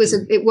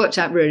it worked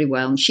out really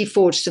well. And she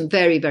forged some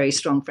very, very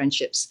strong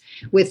friendships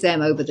with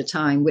them over the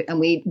time, and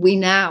we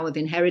now have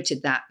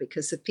inherited that,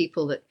 because the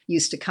people that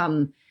used to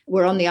come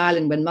were on the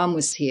island when Mum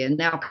was here,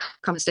 now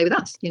come and stay with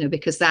us,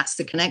 because that's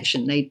the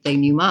connection. They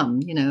knew Mum,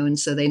 and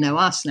so they know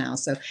us now.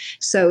 So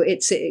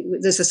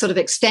there's a sort of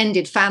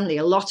extended family,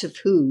 a lot of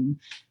whom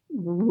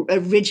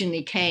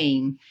originally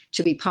came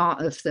to be part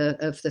of the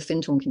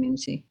Findhorn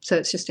community. So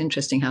it's just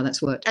interesting how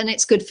that's worked, and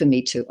it's good for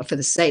me too, for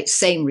the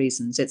same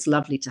reasons. It's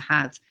lovely to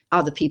have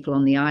other people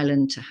on the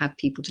island, to have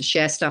people to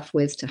share stuff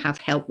with, to have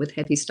help with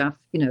heavy stuff.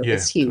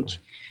 It's huge.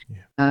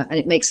 Totally. And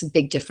it makes a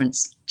big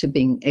difference to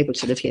being able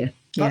to live here.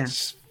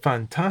 That's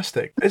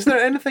fantastic. Is there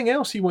anything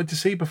else you want to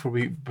say before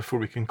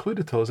we conclude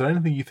at all? Is there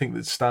anything you think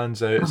that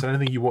stands out? Is there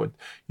anything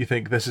you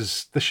think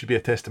this should be a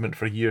testament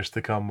for years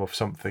to come of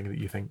something that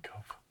you think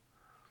of?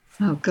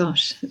 Oh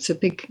gosh, it's a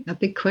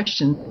big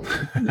question.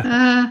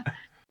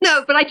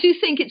 No, but I do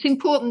think it's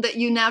important that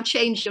you now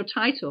change your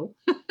title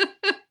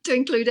to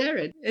include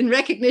Erid, in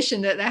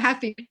recognition that there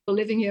have been people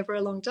living here for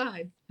a long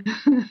time.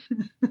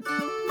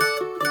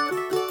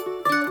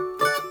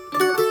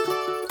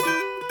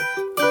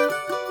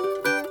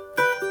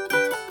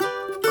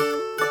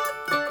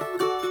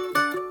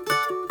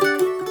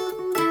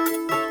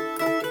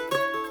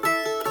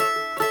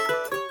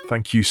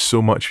 Thank you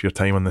so much for your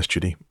time on this,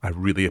 Judy. I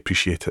really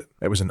appreciate it.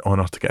 It was an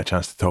honour to get a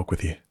chance to talk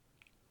with you.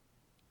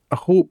 I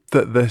hope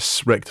that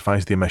this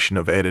rectifies the omission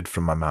of Erid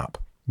from my map.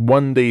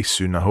 One day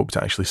soon, I hope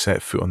to actually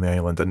set foot on the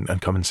island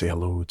and come and say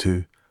hello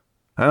too.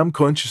 I am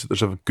conscious that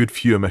there's a good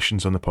few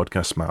omissions on the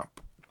podcast map.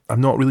 I've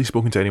not really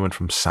spoken to anyone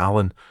from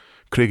Salin,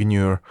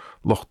 Craigenure,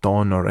 Loch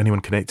Don, or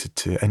anyone connected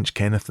to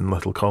Inchkenneth and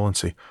Little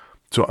Colonsay.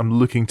 So I'm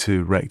looking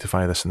to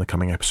rectify this in the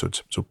coming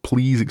episodes. So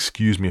please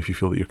excuse me if you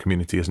feel that your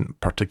community isn't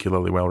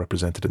particularly well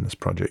represented in this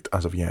project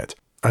as of yet.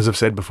 As I've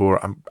said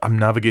before, I'm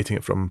navigating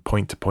it from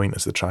point to point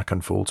as the track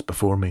unfolds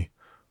before me.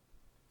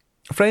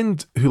 A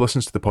friend who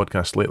listens to the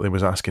podcast lately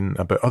was asking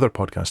about other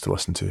podcasts to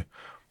listen to.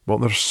 Well,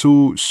 there's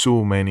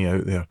so many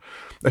out there.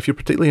 If you're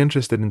particularly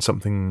interested in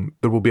something,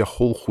 there will be a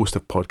whole host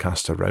of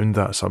podcasts around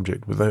that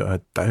subject, without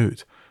a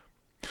doubt.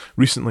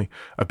 Recently,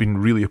 I've been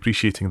really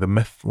appreciating the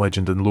Myth,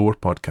 Legend and Lore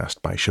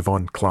podcast by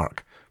Siobhan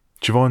Clark.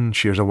 Siobhan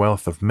shares a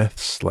wealth of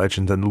myths,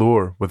 legend and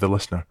lore with the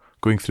listener,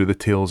 going through the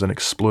tales and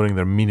exploring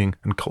their meaning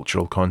and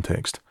cultural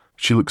context.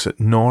 She looks at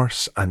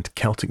Norse and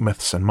Celtic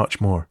myths and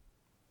much more.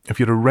 If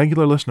you're a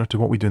regular listener to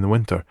What We Do in the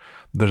Winter,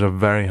 there's a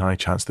very high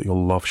chance that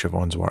you'll love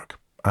Siobhan's work,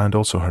 and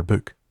also her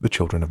book, The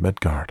Children of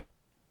Midgard.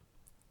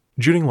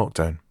 During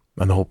lockdown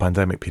and the whole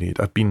pandemic period,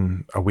 I've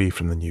been away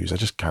from the news. I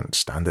just can't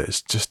stand it.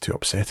 It's just too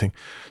upsetting.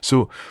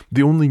 So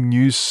the only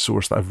news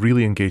source that I've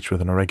really engaged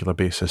with on a regular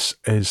basis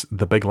is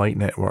the Big Light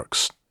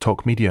Network's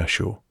Talk Media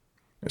show.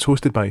 It's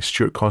hosted by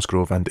Stuart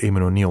Cosgrove and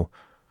Eamon O'Neill,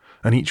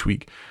 and each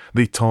week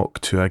they talk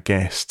to a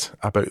guest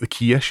about the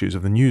key issues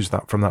of the news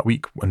from that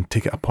week and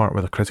take it apart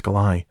with a critical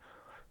eye.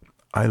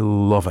 I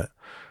love it.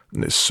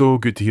 And it's so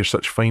good to hear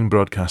such fine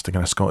broadcasting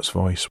in a Scots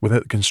voice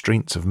without the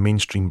constraints of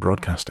mainstream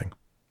broadcasting.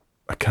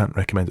 I can't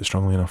recommend it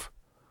strongly enough.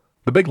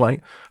 The Big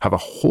Light have a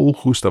whole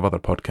host of other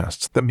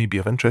podcasts that may be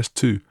of interest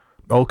too,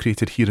 all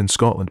created here in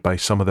Scotland by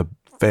some of the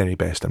very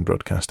best in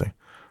broadcasting.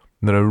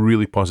 They're a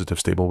really positive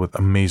stable with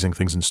amazing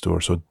things in store,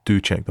 so do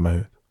check them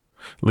out.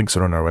 Links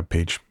are on our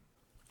webpage.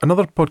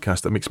 Another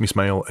podcast that makes me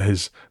smile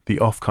is The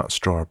Offcut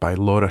Straw by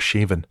Laura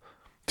Shaven.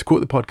 To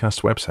quote the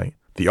podcast's website,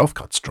 The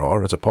Offcut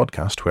Straw is a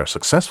podcast where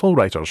successful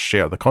writers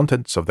share the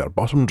contents of their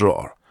bottom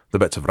drawer, the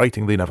bits of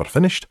writing they never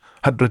finished,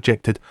 had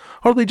rejected,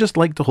 or they just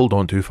like to hold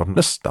on to for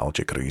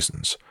nostalgic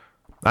reasons.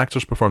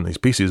 Actors perform these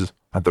pieces,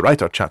 and the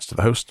writer chats to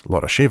the host,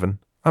 Laura Shaven,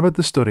 about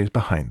the stories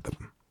behind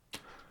them.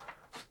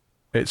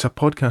 It's a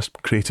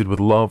podcast created with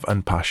love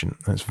and passion,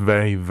 and it's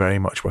very, very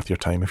much worth your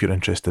time if you're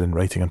interested in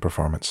writing and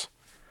performance.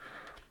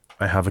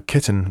 I have a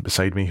kitten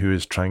beside me who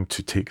is trying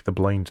to take the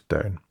blind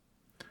down.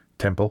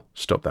 Temple,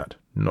 stop that.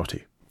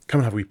 Naughty. Come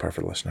and have a wee purr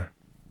for the listener.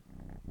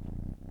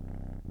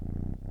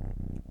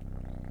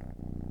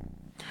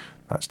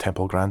 That's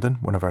Temple Grandin,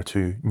 one of our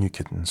two new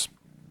kittens.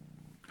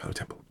 Hello,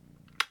 Temple.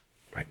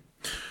 Right.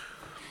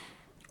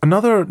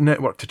 Another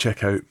network to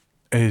check out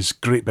is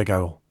Great Big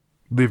Owl.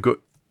 They've got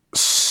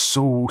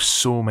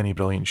so many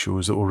brilliant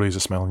shows that will raise a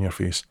smile on your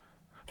face.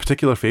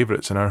 Particular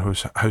favourites in our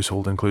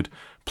household include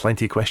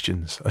Plenty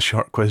Questions, a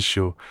short quiz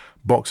show,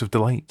 Box of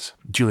Delights,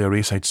 Julia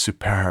Rayside's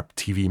superb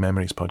TV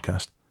Memories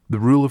podcast, The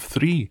Rule of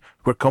Three,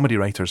 where comedy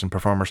writers and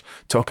performers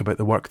talk about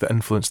the work that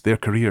influenced their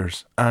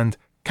careers, and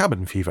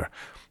Cabin Fever,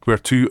 where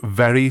two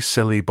very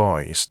silly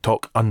boys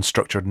talk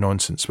unstructured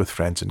nonsense with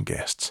friends and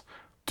guests.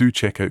 Do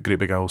check out Great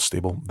Big Owl's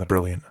stable, they're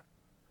brilliant.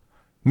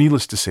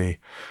 Needless to say,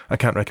 I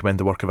can't recommend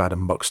the work of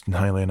Adam Buxton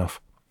highly enough.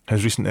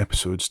 His recent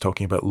episodes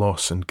talking about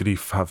loss and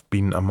grief have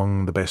been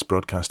among the best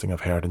broadcasting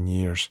I've heard in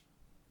years.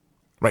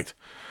 Right,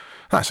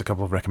 that's a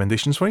couple of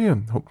recommendations for you,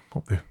 and hope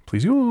they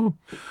please you.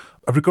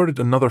 I've recorded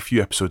another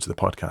few episodes of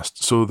the podcast,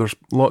 so there's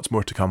lots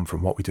more to come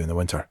from What We Do in the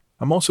Winter.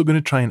 I'm also going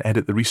to try and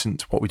edit the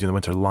recent What We Do in the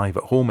Winter live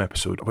at home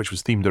episode, which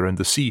was themed around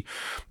the sea,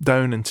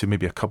 down into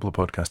maybe a couple of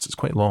podcasts. It's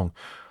quite long,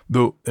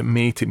 though it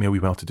may take me a wee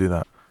while to do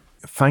that.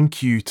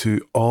 Thank you to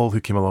all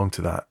who came along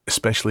to that,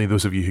 especially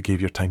those of you who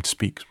gave your time to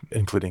speak,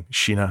 including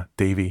Sheena,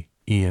 Davey,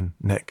 Ian,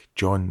 Nick,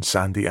 John,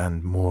 Sandy,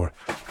 and more.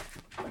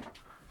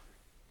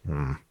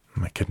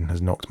 My kitten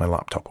has knocked my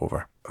laptop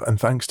over. And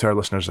thanks to our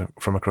listeners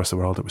from across the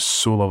world. It was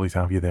so lovely to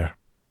have you there.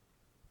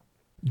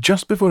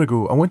 Just before I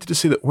go, I wanted to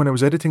say that when I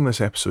was editing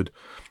this episode,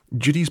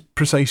 Judy's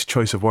precise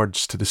choice of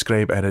words to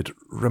describe Erid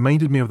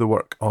reminded me of the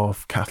work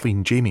of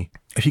Kathleen Jamie.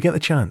 If you get the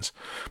chance,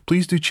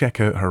 please do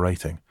check out her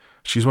writing.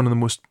 She's one of the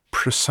most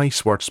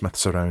precise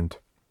wordsmiths around.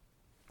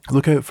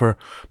 Look out for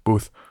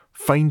both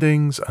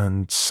findings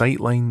and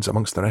sightlines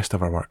amongst the rest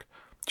of her work.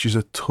 She's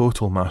a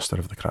total master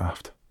of the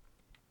craft.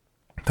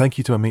 Thank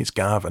you to my mates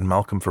Gav and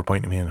Malcolm for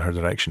pointing me in her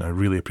direction. I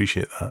really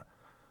appreciate that.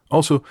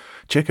 Also,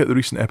 check out the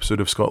recent episode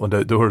of Scotland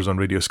Outdoors on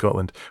Radio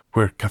Scotland,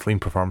 where Kathleen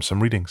performs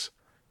some readings.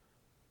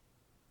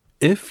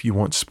 If you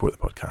want to support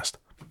the podcast,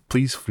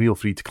 please feel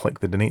free to click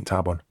the donate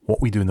tab on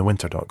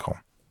whatwedointhewinter.com.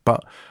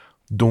 But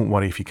don't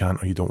worry if you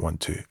can't or you don't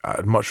want to.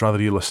 I'd much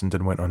rather you listened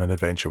and went on an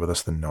adventure with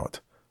us than not.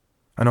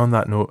 And on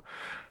that note,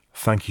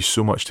 thank you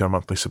so much to our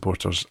monthly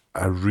supporters.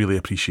 I really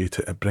appreciate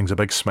it. It brings a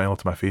big smile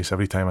to my face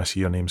every time I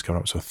see your names come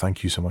up, so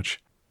thank you so much.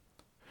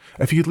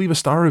 If you could leave a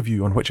star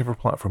review on whichever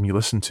platform you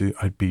listen to,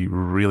 I'd be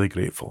really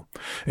grateful.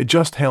 It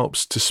just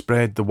helps to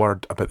spread the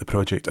word about the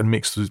project and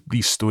makes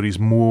these stories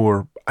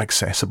more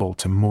accessible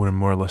to more and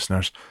more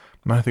listeners.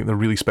 And I think they're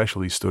really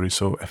special, these stories,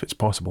 so if it's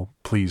possible,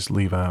 please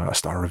leave a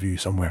star review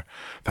somewhere.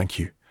 Thank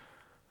you.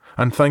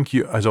 And thank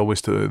you, as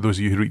always, to those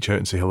of you who reach out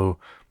and say hello.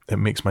 It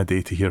makes my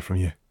day to hear from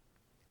you.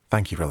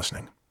 Thank you for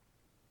listening.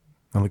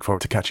 I look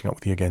forward to catching up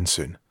with you again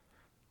soon.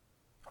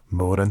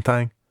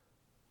 Morantang.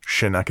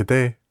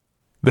 Shinakade.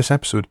 This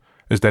episode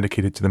is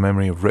dedicated to the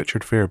memory of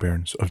Richard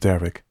Fairbairns of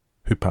Dervig,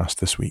 who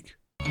passed this week.